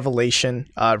kind of a revelation.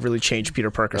 Really changed Peter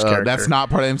Parker's character. That's not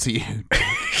part of MCU.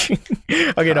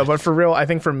 Okay, no, but for real, I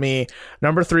think for me,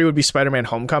 number 3 would be Spider-Man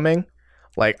Homecoming.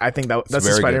 Like, I think that's the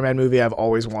very good. Spider-Man movie I've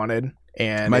always wanted.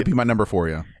 And Might be my number 4.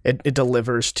 Yeah. it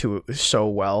delivers to so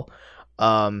well.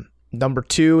 Number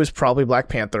 2 is probably Black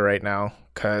Panther right now,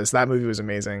 because that movie was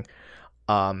amazing.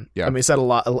 Yeah. I mean, it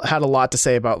had a lot to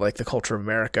say about like the culture of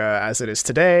America as it is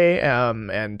today,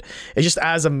 and it just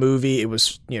as a movie, it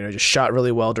was just shot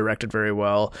really well, directed very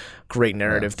well, great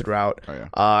narrative throughout. Oh,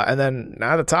 yeah. And then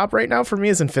now the top right now for me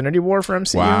is Infinity War for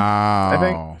MCU. Wow. I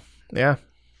think, yeah.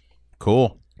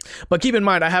 Cool. But keep in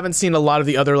mind, I haven't seen a lot of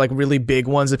the other like really big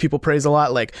ones that people praise a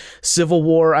lot, like Civil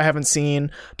War. I haven't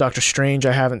seen Doctor Strange.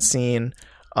 I haven't seen.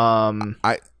 None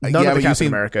of the Captain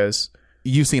Americas.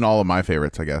 You've seen all of my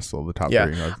favorites, I guess. All the top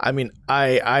 3. I mean,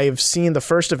 I've seen the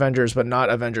first Avengers, but not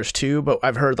Avengers 2. But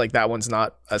I've heard like that one's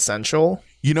not essential.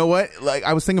 You know what? Like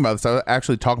I was thinking about this. I was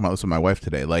actually talking about this with my wife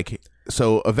today. Like,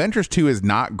 so Avengers 2 is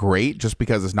not great just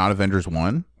because it's not Avengers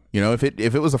 1. You know, if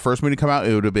it was the first movie to come out,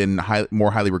 it would have been more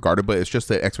highly regarded. But it's just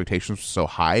that expectations were so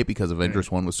high because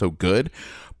Avengers 1 was so good.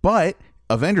 But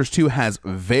Avengers 2 has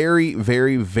very,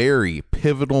 very, very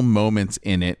pivotal moments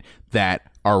in it that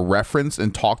are referenced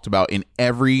and talked about in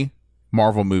every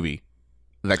Marvel movie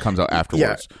that comes out afterwards.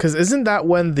 Yeah, because isn't that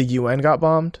when the UN got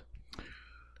bombed?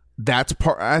 That's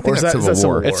part. I think Or is that's that Civil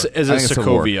War. It's I think it's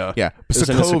Civil War. Sokovia. Yeah,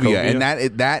 Isn't it Sokovia, Sokovia?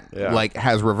 and that like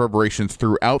has reverberations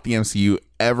throughout the MCU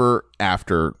ever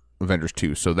after Avengers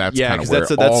 2. So that's Yeah, kind 'cause of where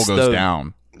that's- it all that's goes the-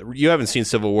 down. You haven't seen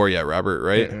Civil War yet, Robert,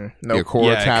 right? Nope. Yeah, Korra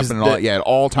Yeah, 'cause tapping and all. the- Yeah, it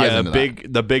all ties Yeah, into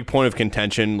the big point of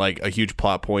contention, like a huge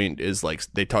plot point, is like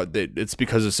it's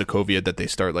because of Sokovia that they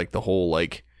start like the whole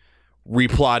like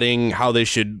replotting how they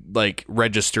should like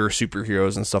register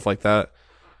superheroes and stuff like that.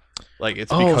 Like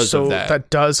it's because so of that. that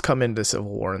does come into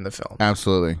Civil War in the film. that.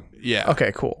 Absolutely. Yeah.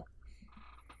 Okay, cool.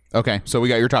 Okay, so we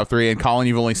got your top 3, and Colin,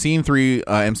 you've only seen 3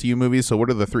 MCU movies. So what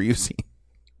are the 3 you've seen?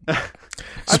 I've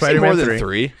seen Spider-Man more than 3.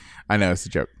 3. I know it's a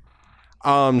joke.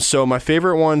 So my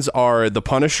favorite ones are The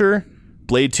Punisher,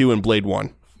 Blade 2, and Blade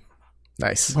 1.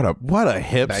 Nice. What a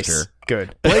hipster. Nice.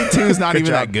 Good. Blade 2 is not even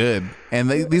job. that good, and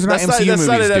these are not That's MCU not, that's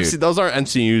not movies, an dude. MC, those aren't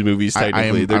MCU movies I am-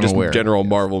 technically. They're I'm just aware. general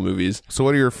Marvel movies. So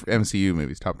what are your MCU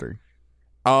movies? Top 3.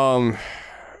 Um,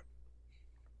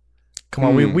 Come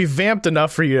on, we vamped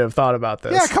enough for you to have thought about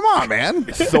this. Yeah, come on, man.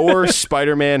 Thor,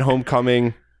 Spider-Man,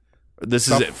 Homecoming. This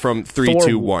is it from 3,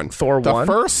 2, 1. Thor The 1.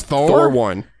 first Thor. Thor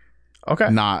 1. Okay.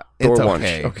 Not. Thor It's 1.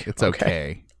 okay. Okay. It's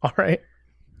okay. All right.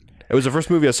 It was the first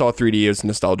movie I saw 3D. It was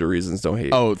nostalgia reasons. Don't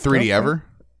hate. Oh, 3D ever?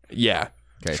 Yeah.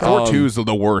 Okay. Thor 2 is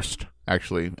the worst,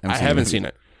 actually. I haven't seen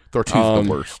it. Thor 2 is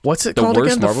the worst. What's it The called worst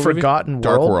again? The Marvel movie? Forgotten World.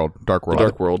 Dark World. Dark World.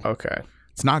 Dark World. Okay.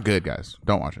 It's not good, guys.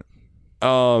 Don't watch it.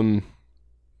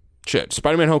 Shit.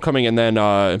 Spider-Man Homecoming and then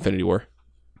Infinity War.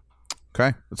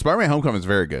 Okay. Spider-Man Homecoming is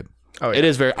very good. Oh, yeah. It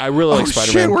is very. I really like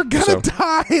Spider-Man. Shit, we're gonna so-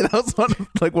 die. That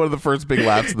was one of the first big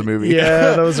laughs of the movie.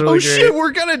 Yeah, that was really great. Shit,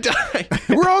 we're gonna die.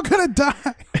 We're all gonna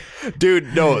die.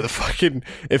 Dude, no, the fucking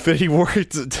Infinity War.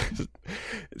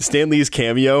 Stan Lee's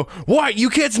cameo. What?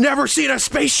 You kids never seen a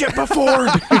spaceship before?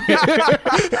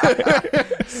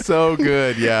 So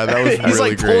good. Yeah, that was He's really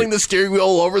like great. pulling the steering wheel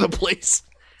all over the place.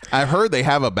 I've heard they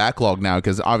have a backlog now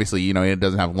because obviously, it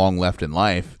doesn't have long left in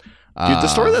life. Dude, the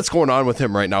story that's going on with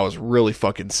him right now is really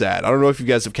fucking sad. I don't know if you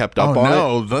guys have kept up on it.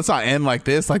 no, let's not end like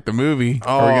this, like the movie.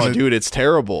 Oh, Are we gonna- dude, it's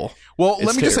terrible. Well, It's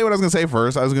let me just say what I was going to say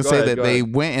first. I was going to say ahead, that go they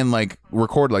ahead. went and like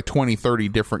recorded like 20, 30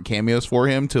 different cameos for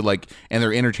him to like, and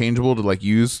they're interchangeable to like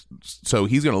use. So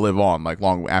he's going to live on like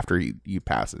long after he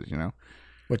passes,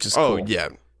 Which is Oh, cool. yeah.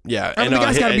 Yeah. I mean, the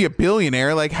guy's got to be a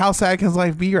billionaire. Like, how sad can his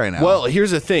life be right now? Well,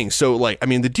 here's the thing. So, like, I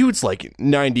mean, the dude's like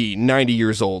 90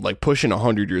 years old, like pushing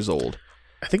 100 years old.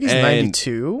 I think he's And-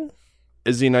 92.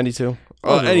 Is he 92?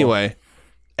 Oh,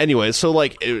 Anyway, so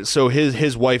like, so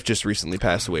his wife just recently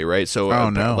passed away, right? So, Oh,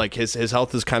 no. like his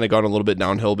health has kind of gone a little bit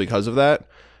downhill because of that.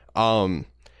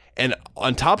 And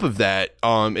on top of that,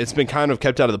 it's been kind of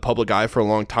kept out of the public eye for a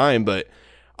long time, but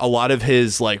a lot of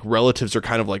his like relatives are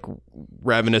kind of like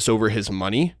ravenous over his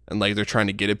money, and like they're trying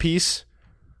to get a piece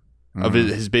of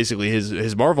his basically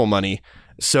his Marvel money.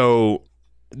 So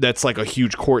that's like a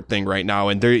huge court thing right now,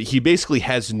 and he basically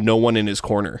has no one in his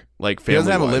corner. Like, He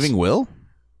doesn't have a living will?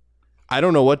 I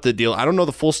don't know what the deal. I don't know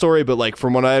the full story, but like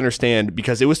from what I understand,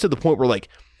 because it was to the point where like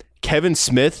Kevin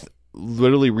Smith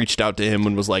literally reached out to him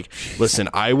and was like, "Listen,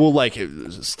 I will like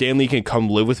Stan Lee can come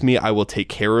live with me. I will take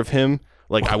care of him.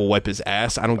 Like, I will wipe his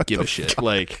ass. I don't give a shit."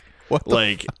 Like,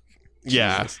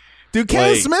 yeah. Dude,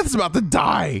 Kevin Like- Smith's about to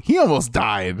die. He almost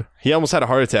died. He almost had a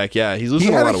heart attack. Yeah, he's He losing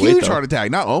a had lot a of weight. huge Though. heart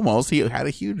attack. Not almost. He had a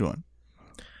huge one.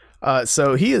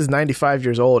 So he is 95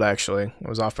 years old. Actually, I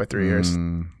was off by 3 years.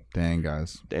 Dang,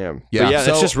 guys. Damn. Yeah, Yeah,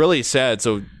 so- it's just really sad.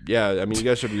 So yeah, I mean, you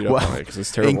guys should read up on it because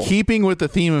it's terrible. In keeping with the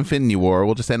theme Infinity War,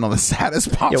 we'll just end on the saddest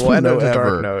Yeah, possible we'll end on note a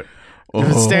ever. dark note.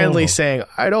 Stanley saying,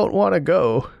 "I don't want to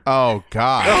go." Oh,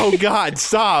 God. Oh God,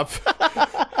 stop!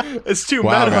 It's too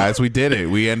Wow, meta. guys, we did it.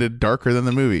 We ended darker than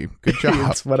the movie. Good job.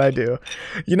 That's what I do.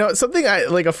 You know, something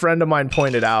a friend of mine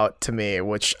pointed out to me,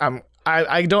 which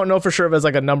I don't know for sure if it's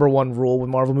like a number one rule with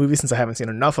Marvel movies since I haven't seen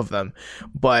enough of them.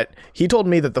 But he told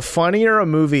me that the funnier a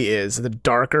movie is, the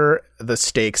darker the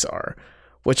stakes are,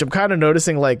 which I'm kind of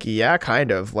noticing. Like, yeah,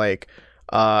 kind of like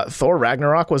Thor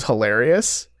Ragnarok was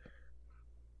hilarious.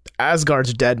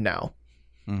 Asgard's dead now.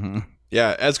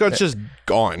 Yeah, Asgard's just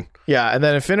gone. Yeah, and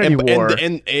then Infinity War.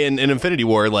 And in Infinity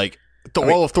War, like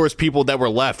all of Thor's people that were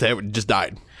left just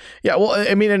died. Yeah, well,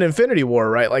 I mean, in Infinity War,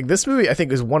 right? Like, this movie, I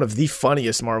think, is one of the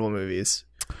funniest Marvel movies,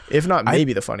 if not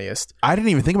maybe the funniest. I didn't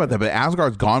even think about that, but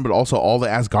Asgard's gone, but also all the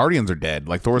Asgardians are dead.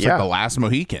 Like, Thor's Yeah. like the last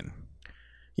Mohican.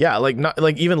 Yeah, like not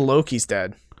like even Loki's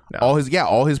dead. No.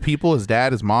 All his people, his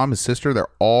dad, his mom, his sister, they're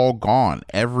all gone.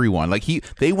 Everyone. Like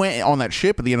they went on that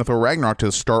ship at the end of Thor Ragnarok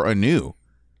to start anew.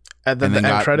 And then and the then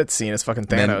end got- credits scene is fucking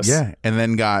Thanos. And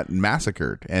then got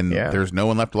massacred, and Yeah. there's no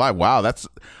one left alive. Wow, I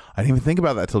didn't even think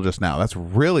about that till just now. That's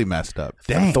really messed up.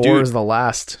 Dang, Thor dude. is the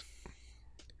last.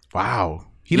 Wow.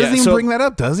 He Yeah, doesn't even so- bring that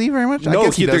up, does he? Very much. I No,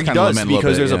 guess he kinda does lament a little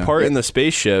because bit, there's yeah. a part in the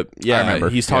spaceship. Yeah, remember.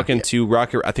 he's Yeah. talking to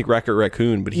Rocket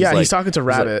Raccoon, but he's Yeah, like, he's talking to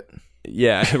Rabbit.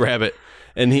 yeah, Rabbit.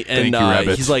 And Thank you,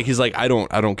 Rabbit. he's like I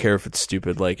don't care if it's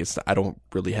stupid, like I don't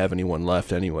really have anyone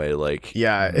left anyway, like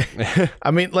Yeah.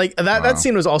 I mean, like that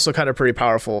scene was also kind of pretty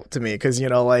powerful to me because, you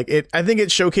know, like I think it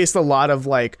showcased a lot of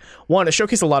it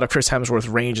showcased a lot of Chris Hemsworth's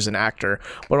range as an actor,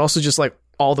 but also just like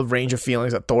all the range of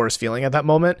feelings that Thor is feeling at that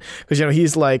moment. Because, you know,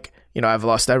 he's like, you know, I've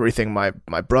lost everything, my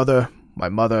brother, my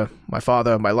mother, my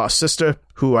father, my lost sister,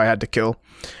 who I had to kill.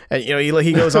 And, you know,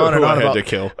 he goes on and Who I on had about to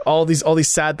kill. all these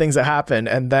sad things that happen.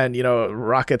 And then, you know,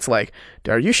 Rocket's like,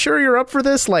 are you sure you're up for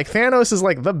this? Like, Thanos is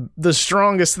like the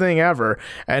strongest thing ever.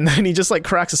 And then he just like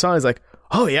cracks a smile. He's like,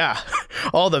 oh yeah,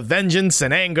 all the vengeance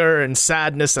and anger and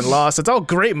sadness and loss. It's all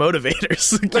great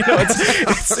motivators. You know,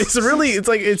 it's really, it's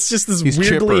like, it's just this He's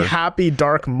weirdly chipper. happy,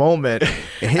 dark moment.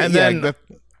 And then,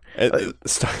 and then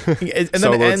so it it's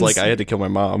ends- like I had to kill my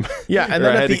mom. yeah. And Or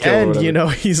then I at had to the kill her, end, whatever. you know,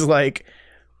 he's like,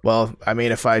 well, I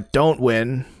mean, if I don't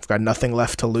win, I've got nothing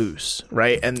left to lose.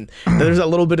 Right. And there's a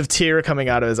little bit of tear coming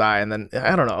out of his eye. And then,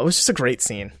 I don't know, it was just a great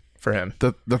scene for him.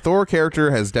 The Thor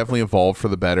character has definitely evolved for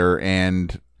the better,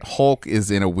 and Hulk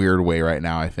is in a weird way right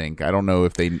now. I think I don't know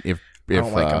if I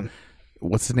don't like him.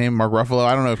 what's his name, Mark Ruffalo.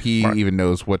 I don't know if he even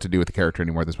knows what to do with the character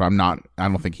anymore at this point. I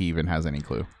don't think he even has any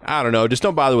clue. I don't know. Just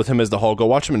don't bother with him as the Hulk. Go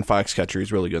watch him in Foxcatcher.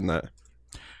 He's really good in that.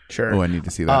 Sure. Oh, I need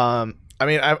to see that. I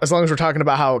mean, as long as we're talking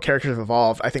about how characters have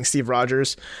evolved, I think Steve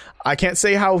Rogers, I can't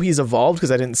say how he's evolved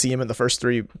because I didn't see him in the first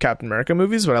 3 Captain America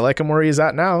movies, but I like him where he's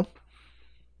at now.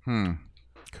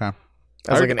 Okay.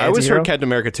 As like an I always anti-hero. heard Captain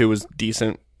America 2 was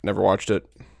decent. Never watched it.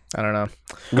 I don't know.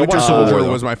 Winter watch Soldier Soldier,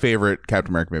 was my favorite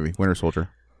Captain America movie. Winter Soldier.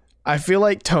 I feel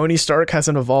like Tony Stark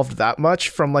hasn't evolved that much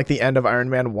from like the end of Iron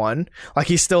Man 1. Like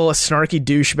he's still a snarky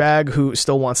douchebag who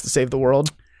still wants to save the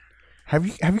world. Have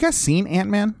you guys seen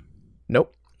Ant-Man?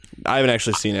 Nope. I haven't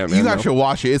actually seen Ant-Man. You guys though. should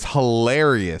watch it. It's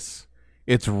hilarious.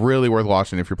 It's really worth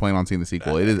watching if you're planning on seeing the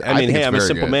sequel. It is. I mean, think hey, it's I'm a very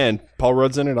simple good. man. Paul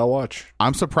Rudd's in it. I'll watch.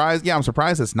 I'm surprised. Yeah, I'm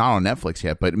surprised it's not on Netflix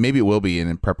yet, but maybe it will be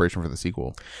in preparation for the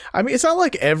sequel. I mean, it's not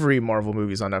like every Marvel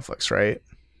movie's on Netflix, right?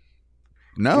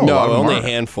 No, a lot No, of them only a aren't.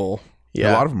 handful.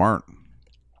 Yeah. A lot of them aren't.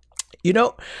 You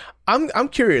know, I'm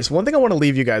curious. One thing I want to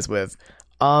leave you guys with.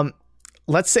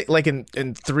 Let's say like in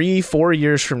 3-4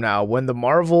 years from now, when this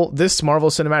Marvel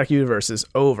Cinematic Universe is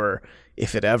over,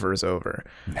 if it ever is over,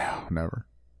 No, never.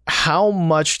 how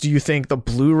much do you think the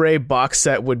Blu-ray box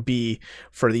set would be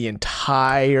for the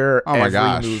entire Oh my every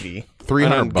gosh. movie? An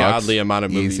 $300. ungodly amount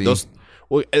of movies. Easy.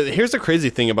 Here's the crazy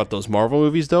thing about those Marvel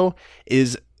movies, though,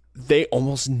 is they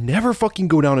almost never fucking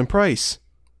go down in price.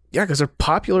 Yeah, because they're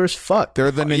popular as fuck.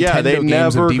 They're the Nintendo Yeah, they games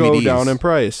never of DVDs. go down in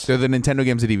price. They're the Nintendo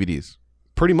games of DVDs.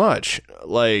 Pretty much.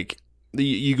 Like,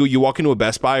 you walk into a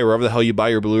Best Buy or wherever the hell you buy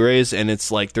your Blu-rays, and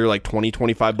it's like they're like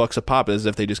 $20-$25 a pop, as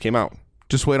if they just came out.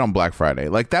 Just wait on Black Friday.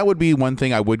 Like, that would be one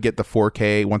thing. I would get the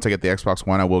 4K. Once I get the Xbox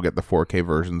One, I will get the 4K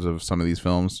versions of some of these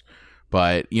films.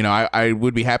 But, you know, I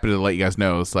would be happy to let you guys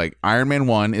know. It's like Iron Man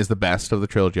 1 is the best of the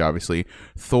trilogy, obviously.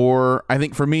 Thor, I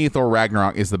think for me, Thor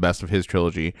Ragnarok is the best of his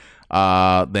trilogy.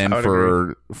 Then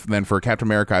for Captain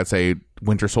America, I'd say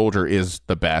Winter Soldier is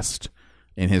the best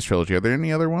in his trilogy. Are there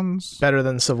any other ones? Better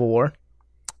than Civil War?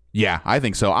 Yeah, I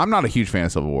think so. I'm not a huge fan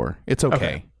of Civil War. It's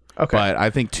okay. But I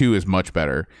think 2 is much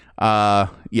better.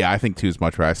 Yeah, I think 2 is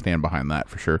much better. I stand behind that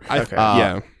for sure.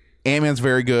 Yeah. Ant-Man's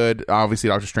very good. Obviously,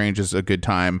 Doctor Strange is a good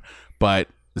time. But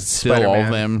still, Spider-Man. all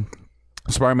of them.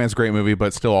 Spider-Man's a great movie,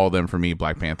 but still, all of them for me,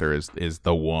 Black Panther is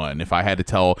the one. If I had to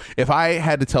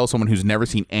tell someone who's never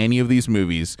seen any of these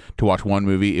movies to watch one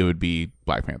movie, it would be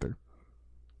Black Panther.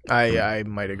 I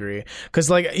might agree.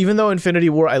 Because, like, even though Infinity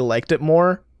War, I liked it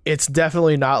more, it's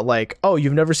definitely not like, oh,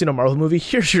 you've never seen a Marvel movie?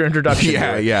 Here's your introduction.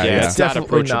 Yeah. It's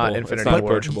definitely not approachable. Infinity It's not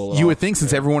War. approachable at You all. would think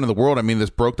since everyone in the world, I mean, this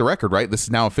broke the record, right? This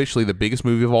is now officially the biggest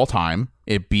movie of all time.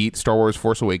 It beat Star Wars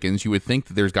Force Awakens. You would think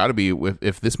that there's got to be,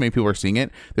 if this many people are seeing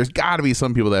it, there's got to be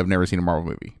some people that have never seen a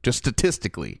Marvel movie, just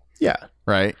statistically, Yeah.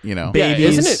 right? You know, Yeah,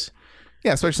 Babies. isn't it?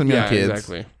 yeah, especially some young kids.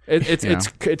 Exactly. It's You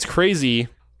it's crazy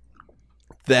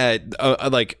that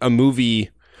like a movie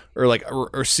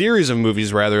or series of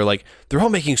movies rather, like they're all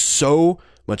making so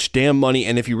much damn money,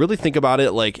 and if you really think about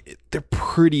it, like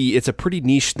it's a pretty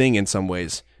niche thing in some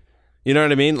ways. You know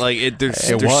what I mean? Like It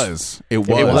was. was. It in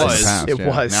the was. past, It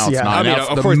was, Now it's yeah. not. I mean, Now it's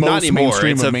of the course, not most anymore.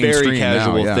 mainstream It's of a very mainstream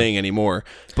casual now, yeah. thing anymore.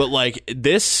 But like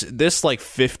this like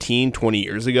 15, 20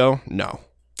 years ago, no.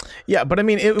 Yeah, but I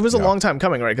mean, it was a long time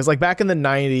coming, right? Because like back in the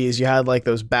 90s, you had like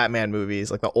those Batman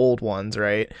movies, like the old ones,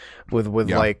 right? With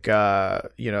like,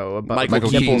 you know, about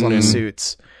Michael nipples on the Keaton.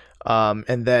 suits. And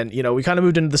then, you know, we kind of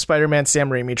moved into the Spider-Man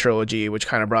Sam Raimi trilogy, which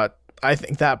kind of brought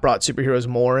superheroes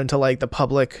more into like the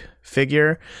public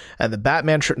figure. And the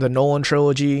Batman, the Nolan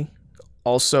trilogy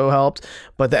also helped.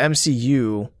 But the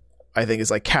MCU, I think, is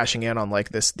like cashing in on like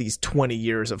these 20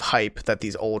 years of hype that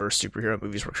these older superhero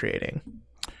movies were creating.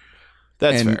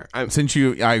 That's And fair.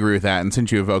 I agree with that. And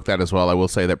since you evoked that as well, I will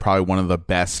say that probably one of the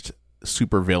best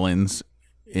super villains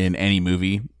in any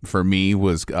movie for me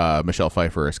was Michelle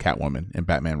Pfeiffer as Catwoman in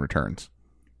Batman Returns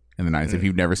in the 90s. If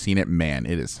you've never seen it, man,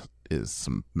 it is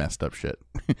some messed up shit.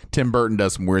 Tim Burton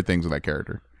does some weird things with that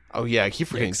character. Oh yeah, I keep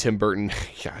forgetting Tim Burton.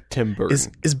 Yeah, Tim Burton.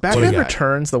 Is Batman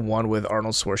Returns the one with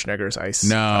Arnold Schwarzenegger's ice?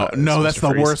 No, that's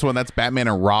the worst one. That's Batman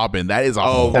and Robin. That is a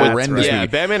Oh, horrendous yeah,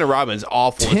 movie. Batman and Robin is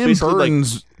awful. It's Tim basically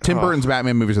like- Burton's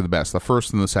Batman movies are the best. The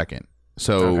first and the second.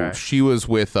 So she was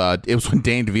with it was when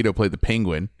Danny DeVito played the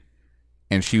Penguin,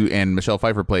 and Michelle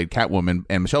Pfeiffer played Catwoman.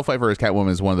 And Michelle Pfeiffer as Catwoman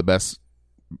is one of the best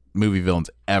movie villains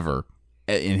ever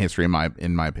in history, in my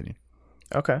opinion.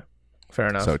 Okay, fair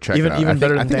enough. So check even it out. even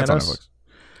better I than think it's on Thanos. Netflix.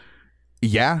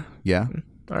 Yeah.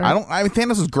 All right. I mean,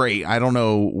 Thanos is great. I don't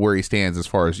know where he stands as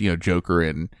far as, you know, Joker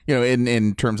and, you know,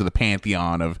 in terms of the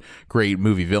pantheon of great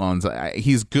movie villains.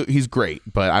 He's good. He's great,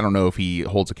 but I don't know if he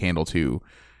holds a candle to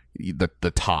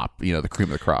the top, you know, the cream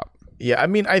of the crop. Yeah, I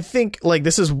mean, I think like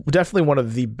this is definitely one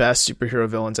of the best superhero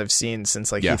villains I've seen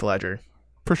since like Heath Ledger.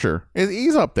 For sure.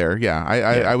 He's up there. Yeah.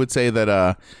 I would say that,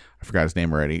 I forgot his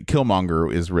name already.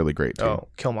 Killmonger is really great too. Oh,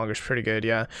 Killmonger's pretty good,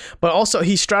 yeah. But also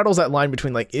he straddles that line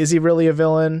between like, is he really a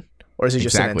villain or is he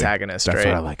just an antagonist? That's right?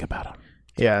 what I like about him.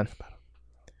 Yeah.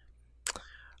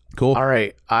 Cool. All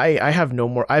right. I have no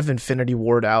more. I have Infinity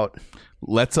Ward out.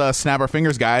 Let's snap our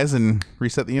fingers, guys, and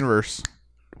reset the universe.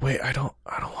 Wait, I don't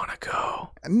want to go.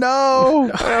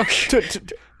 No.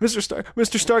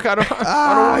 Mr. Stark, I don't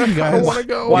want to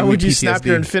go. Why Give me would you snap PTSD.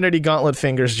 your Infinity Gauntlet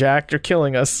fingers, Jack? You're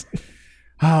killing us.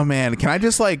 Oh man, can I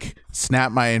just like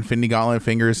snap my Infinity Gauntlet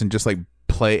fingers and just like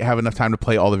have enough time to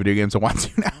play all the video games I want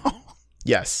to now?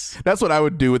 Yes. That's what I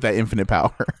would do with that infinite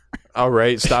power. All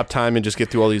right, stop time and just get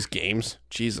through all these games.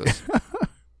 Jesus.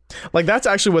 Like that's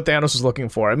actually what Thanos was looking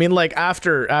for. I mean, like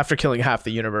after killing half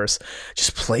the universe,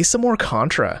 just play some more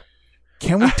Contra.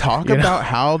 Can we talk about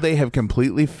how they have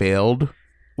completely failed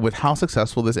with how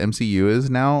successful this MCU is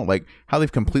now? Like how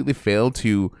they've completely failed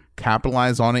to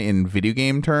capitalize on it in video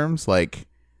game terms? Like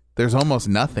there's almost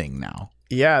nothing now.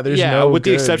 Yeah, there's no with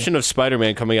the good- exception of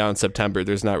Spider-Man coming out in September,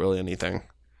 there's not really anything.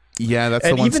 Yeah, that's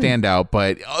And the one even- standout.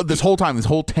 But this whole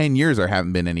 10 years, there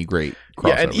haven't been any great crossover.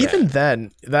 Yeah, and even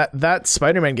then, that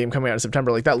Spider-Man game coming out in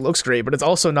September, like that looks great, but it's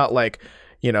also not like,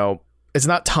 you know, it's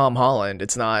not Tom Holland.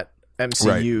 It's not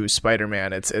MCU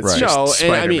Spider-Man. It's Right. just No,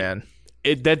 and I mean, Spider-Man.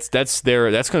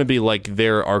 That's going to be like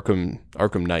their Arkham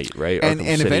Knight, right? And Arkham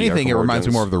if City, anything, Arkham it reminds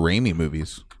me Origins. more of the Raimi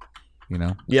movies. You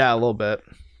know? Yeah, a little bit.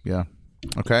 Yeah.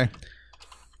 Okay.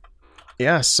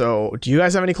 Yeah. So, do you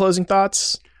guys have any closing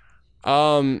thoughts?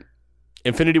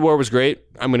 Infinity War was great.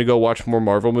 I'm going to go watch more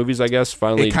Marvel movies, I guess.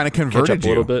 Finally, It kind of catch converted up you a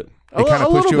little bit. It kind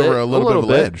of pushed you over a little bit of a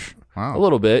ledge. Wow. A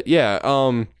little bit, yeah.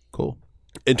 Cool.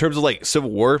 In terms of like Civil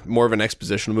War, more of an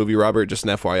expositional movie, Robert. Just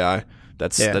an FYI.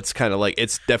 That's kind of like,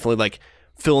 it's definitely like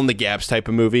fill in the gaps type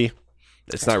of movie.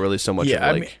 It's not really so much of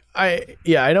like.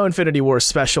 I know Infinity War is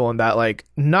special in that like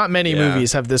not many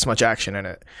movies have this much action in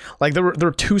it. Like there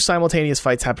were two simultaneous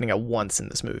fights happening at once in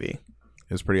this movie.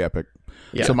 It's pretty epic.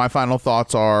 Yeah. So my final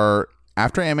thoughts are,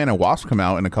 after Ant-Man and Wasp come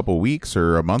out in a couple of weeks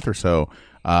or a month or so,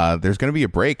 there's going to be a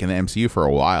break in the MCU for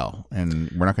a while, and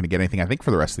we're not going to get anything, I think,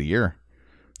 for the rest of the year.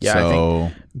 Yeah, so, I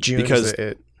think June because- is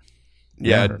it.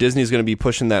 Yeah, Disney's going to be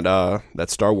pushing that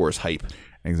Star Wars hype.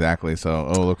 exactly.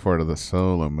 So, look forward to the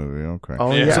Solo movie. Okay.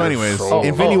 Oh, yeah. So, anyways, Oh,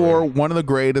 Infinity oh. War, one of the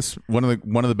greatest, one of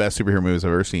the best superhero movies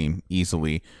I've ever seen,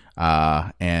 easily.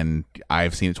 And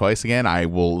I've seen it twice again. I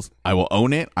will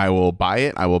own it. I will buy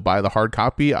it. I will buy the hard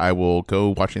copy. I will go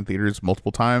watch it in theaters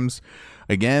multiple times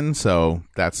again. So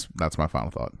that's my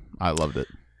final thought. I loved it.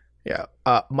 Yeah.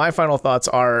 My final thoughts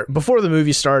are, before the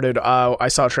movie started, I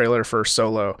saw a trailer for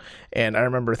Solo, and I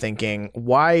remember thinking,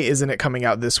 why isn't it coming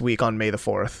out this week on May the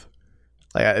 4th?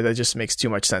 Like, that just makes too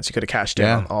much sense. You could have cashed in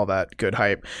on all that good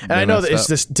hype. And I know that it's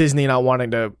just Disney not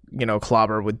wanting to,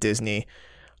 clobber with Disney,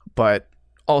 but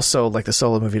also, like, the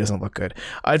Solo movie doesn't look good.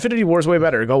 Infinity War is way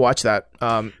better. Go watch that.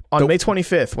 On May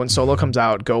 25th, when Solo comes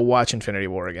out, go watch Infinity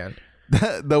War again.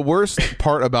 The worst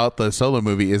part about the Solo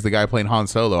movie is the guy playing Han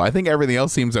Solo. I think everything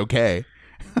else seems okay.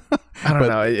 I don't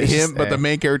know. It's just, But the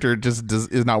main character just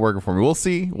is not working for me.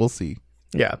 We'll see.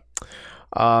 Yeah.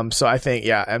 So I think,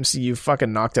 MCU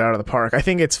fucking knocked it out of the park. I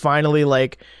think it's finally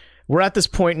like, we're at this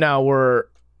point now where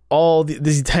all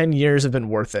these 10 years have been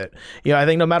worth it. I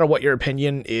think no matter what your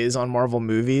opinion is on Marvel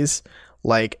movies,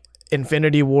 like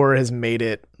Infinity War has made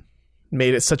it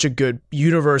such a good,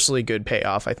 universally good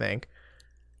payoff, I think,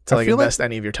 to like invest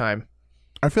any of your time.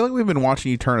 I feel like we've been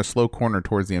watching you turn a slow corner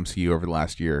towards the MCU over the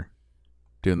last year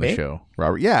doing the show,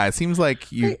 Robert. Yeah, it seems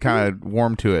like you kind of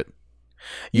warmed to it.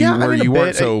 You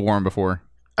weren't so warm before.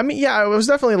 I mean, yeah, I was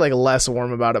definitely like less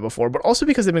warm about it before, but also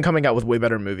because they've been coming out with way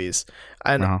better movies.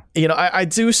 And, I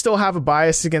do still have a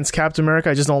bias against Captain America.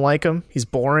 I just don't like him. He's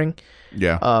boring.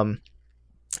 Yeah.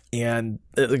 And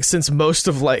like, since most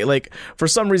of like for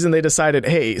some reason they decided,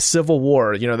 hey, Civil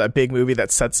War, that big movie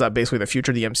that sets up basically the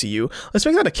future of the MCU, let's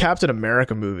make that a Captain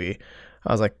America movie.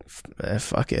 I was like,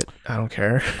 fuck it, I don't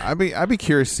care. I'd be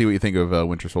curious to see what you think of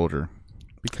Winter Soldier.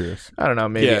 Be curious. I don't know,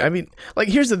 maybe. Yeah. I mean, like,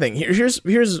 here's the thing. Here's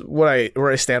where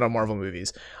I stand on Marvel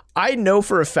movies. I know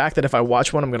for a fact that if I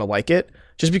watch one, I'm gonna like it,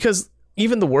 just because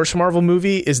even the worst Marvel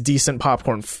movie is decent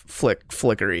popcorn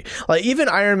flickery. Like, even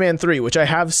Iron Man 3, which I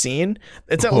have seen,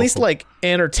 it's at least like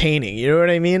entertaining. You know what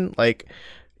I mean? Like,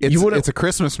 it's a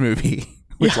Christmas movie,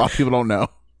 which a lot of people don't know.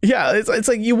 Yeah, it's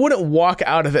like you wouldn't walk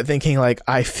out of it thinking like,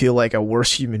 I feel like a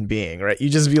worse human being, right? You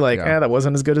just be like, that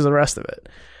wasn't as good as the rest of it.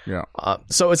 Yeah.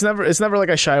 So it's never like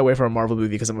I shy away from a Marvel movie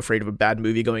because I'm afraid of a bad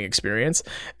movie going experience.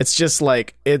 It's just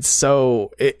like at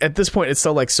this point it's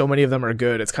so like so many of them are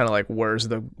good. It's kind of like, where's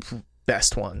the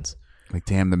best ones? Like,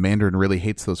 damn, the Mandarin really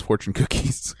hates those fortune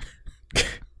cookies.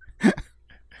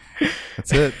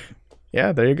 That's it.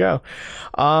 Yeah, there you go.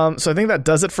 So I think that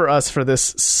does it for us for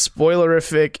this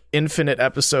spoilerific infinite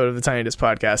episode of the Tiny Disc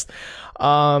Podcast.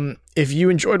 If you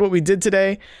enjoyed what we did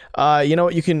today, you know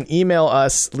what? You can email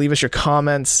us, leave us your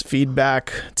comments,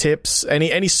 feedback, tips,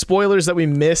 any spoilers that we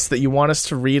missed that you want us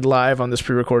to read live on this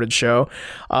pre-recorded show.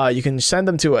 You can send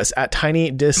them to us at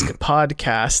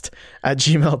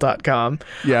tinydiscpodcast@gmail.com.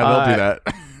 Yeah, they'll do that.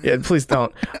 Yeah, please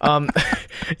don't.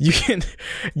 You can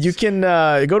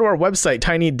go to our website,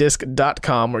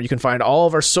 tinydisc.com, where you can find all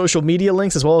of our social media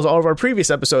links as well as all of our previous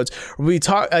episodes. We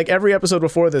talk, like, every episode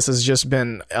before this has just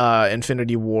been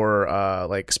Infinity War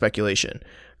like speculation,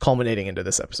 culminating into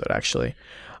this episode, actually.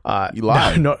 You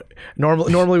lied.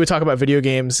 Normally we talk about video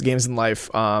games in life.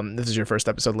 This is your first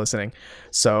episode listening,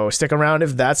 so stick around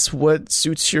if that's what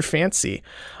suits your fancy.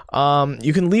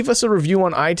 You can leave us a review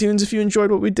on iTunes if you enjoyed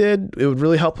what we did. It would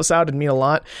really help us out. It'd mean a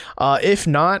lot. If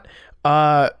not,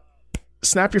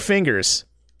 snap your fingers,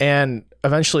 and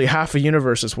eventually half a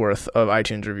universe's worth of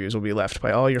iTunes reviews will be left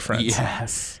by all your friends.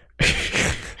 Yes.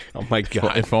 Oh my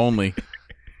god! If only.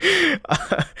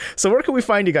 So where can we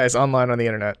find you guys online on the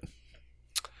internet?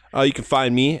 You can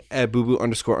find me at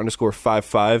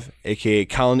booboo__55, aka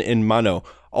Colin in Mano.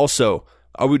 Also,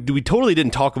 we totally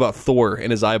didn't talk about Thor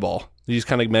and his eyeball. He just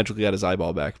kind of magically got his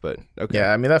eyeball back, but okay.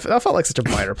 Yeah, I mean, that felt like such a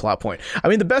minor plot point. I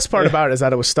mean, the best part about it is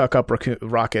that it was stuck up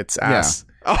Rocket's ass.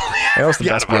 Oh, That was the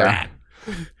best part.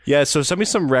 Yeah, so send me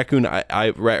some raccoon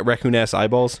ass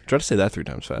eyeballs. Try to say that 3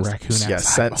 times fast. Raccoon Yeah,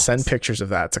 send pictures of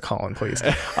that to Colin, please.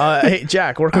 Hey,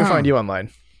 Jack, where can we find you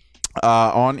online?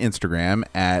 On Instagram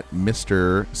at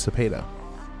Mr. Cepeda.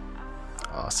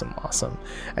 Awesome.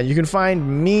 And you can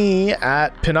find me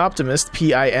at Pinoptimist,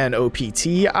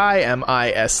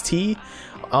 PINOPTIMIST,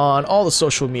 on all the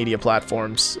social media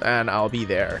platforms, and I'll be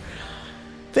there.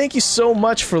 Thank you so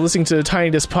much for listening to the Tiny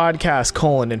Disc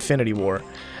Podcast, Infinity War.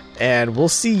 And we'll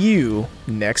see you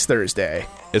next Thursday.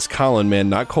 It's Colin, man,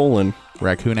 not Colin.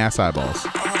 Raccoon ass eyeballs.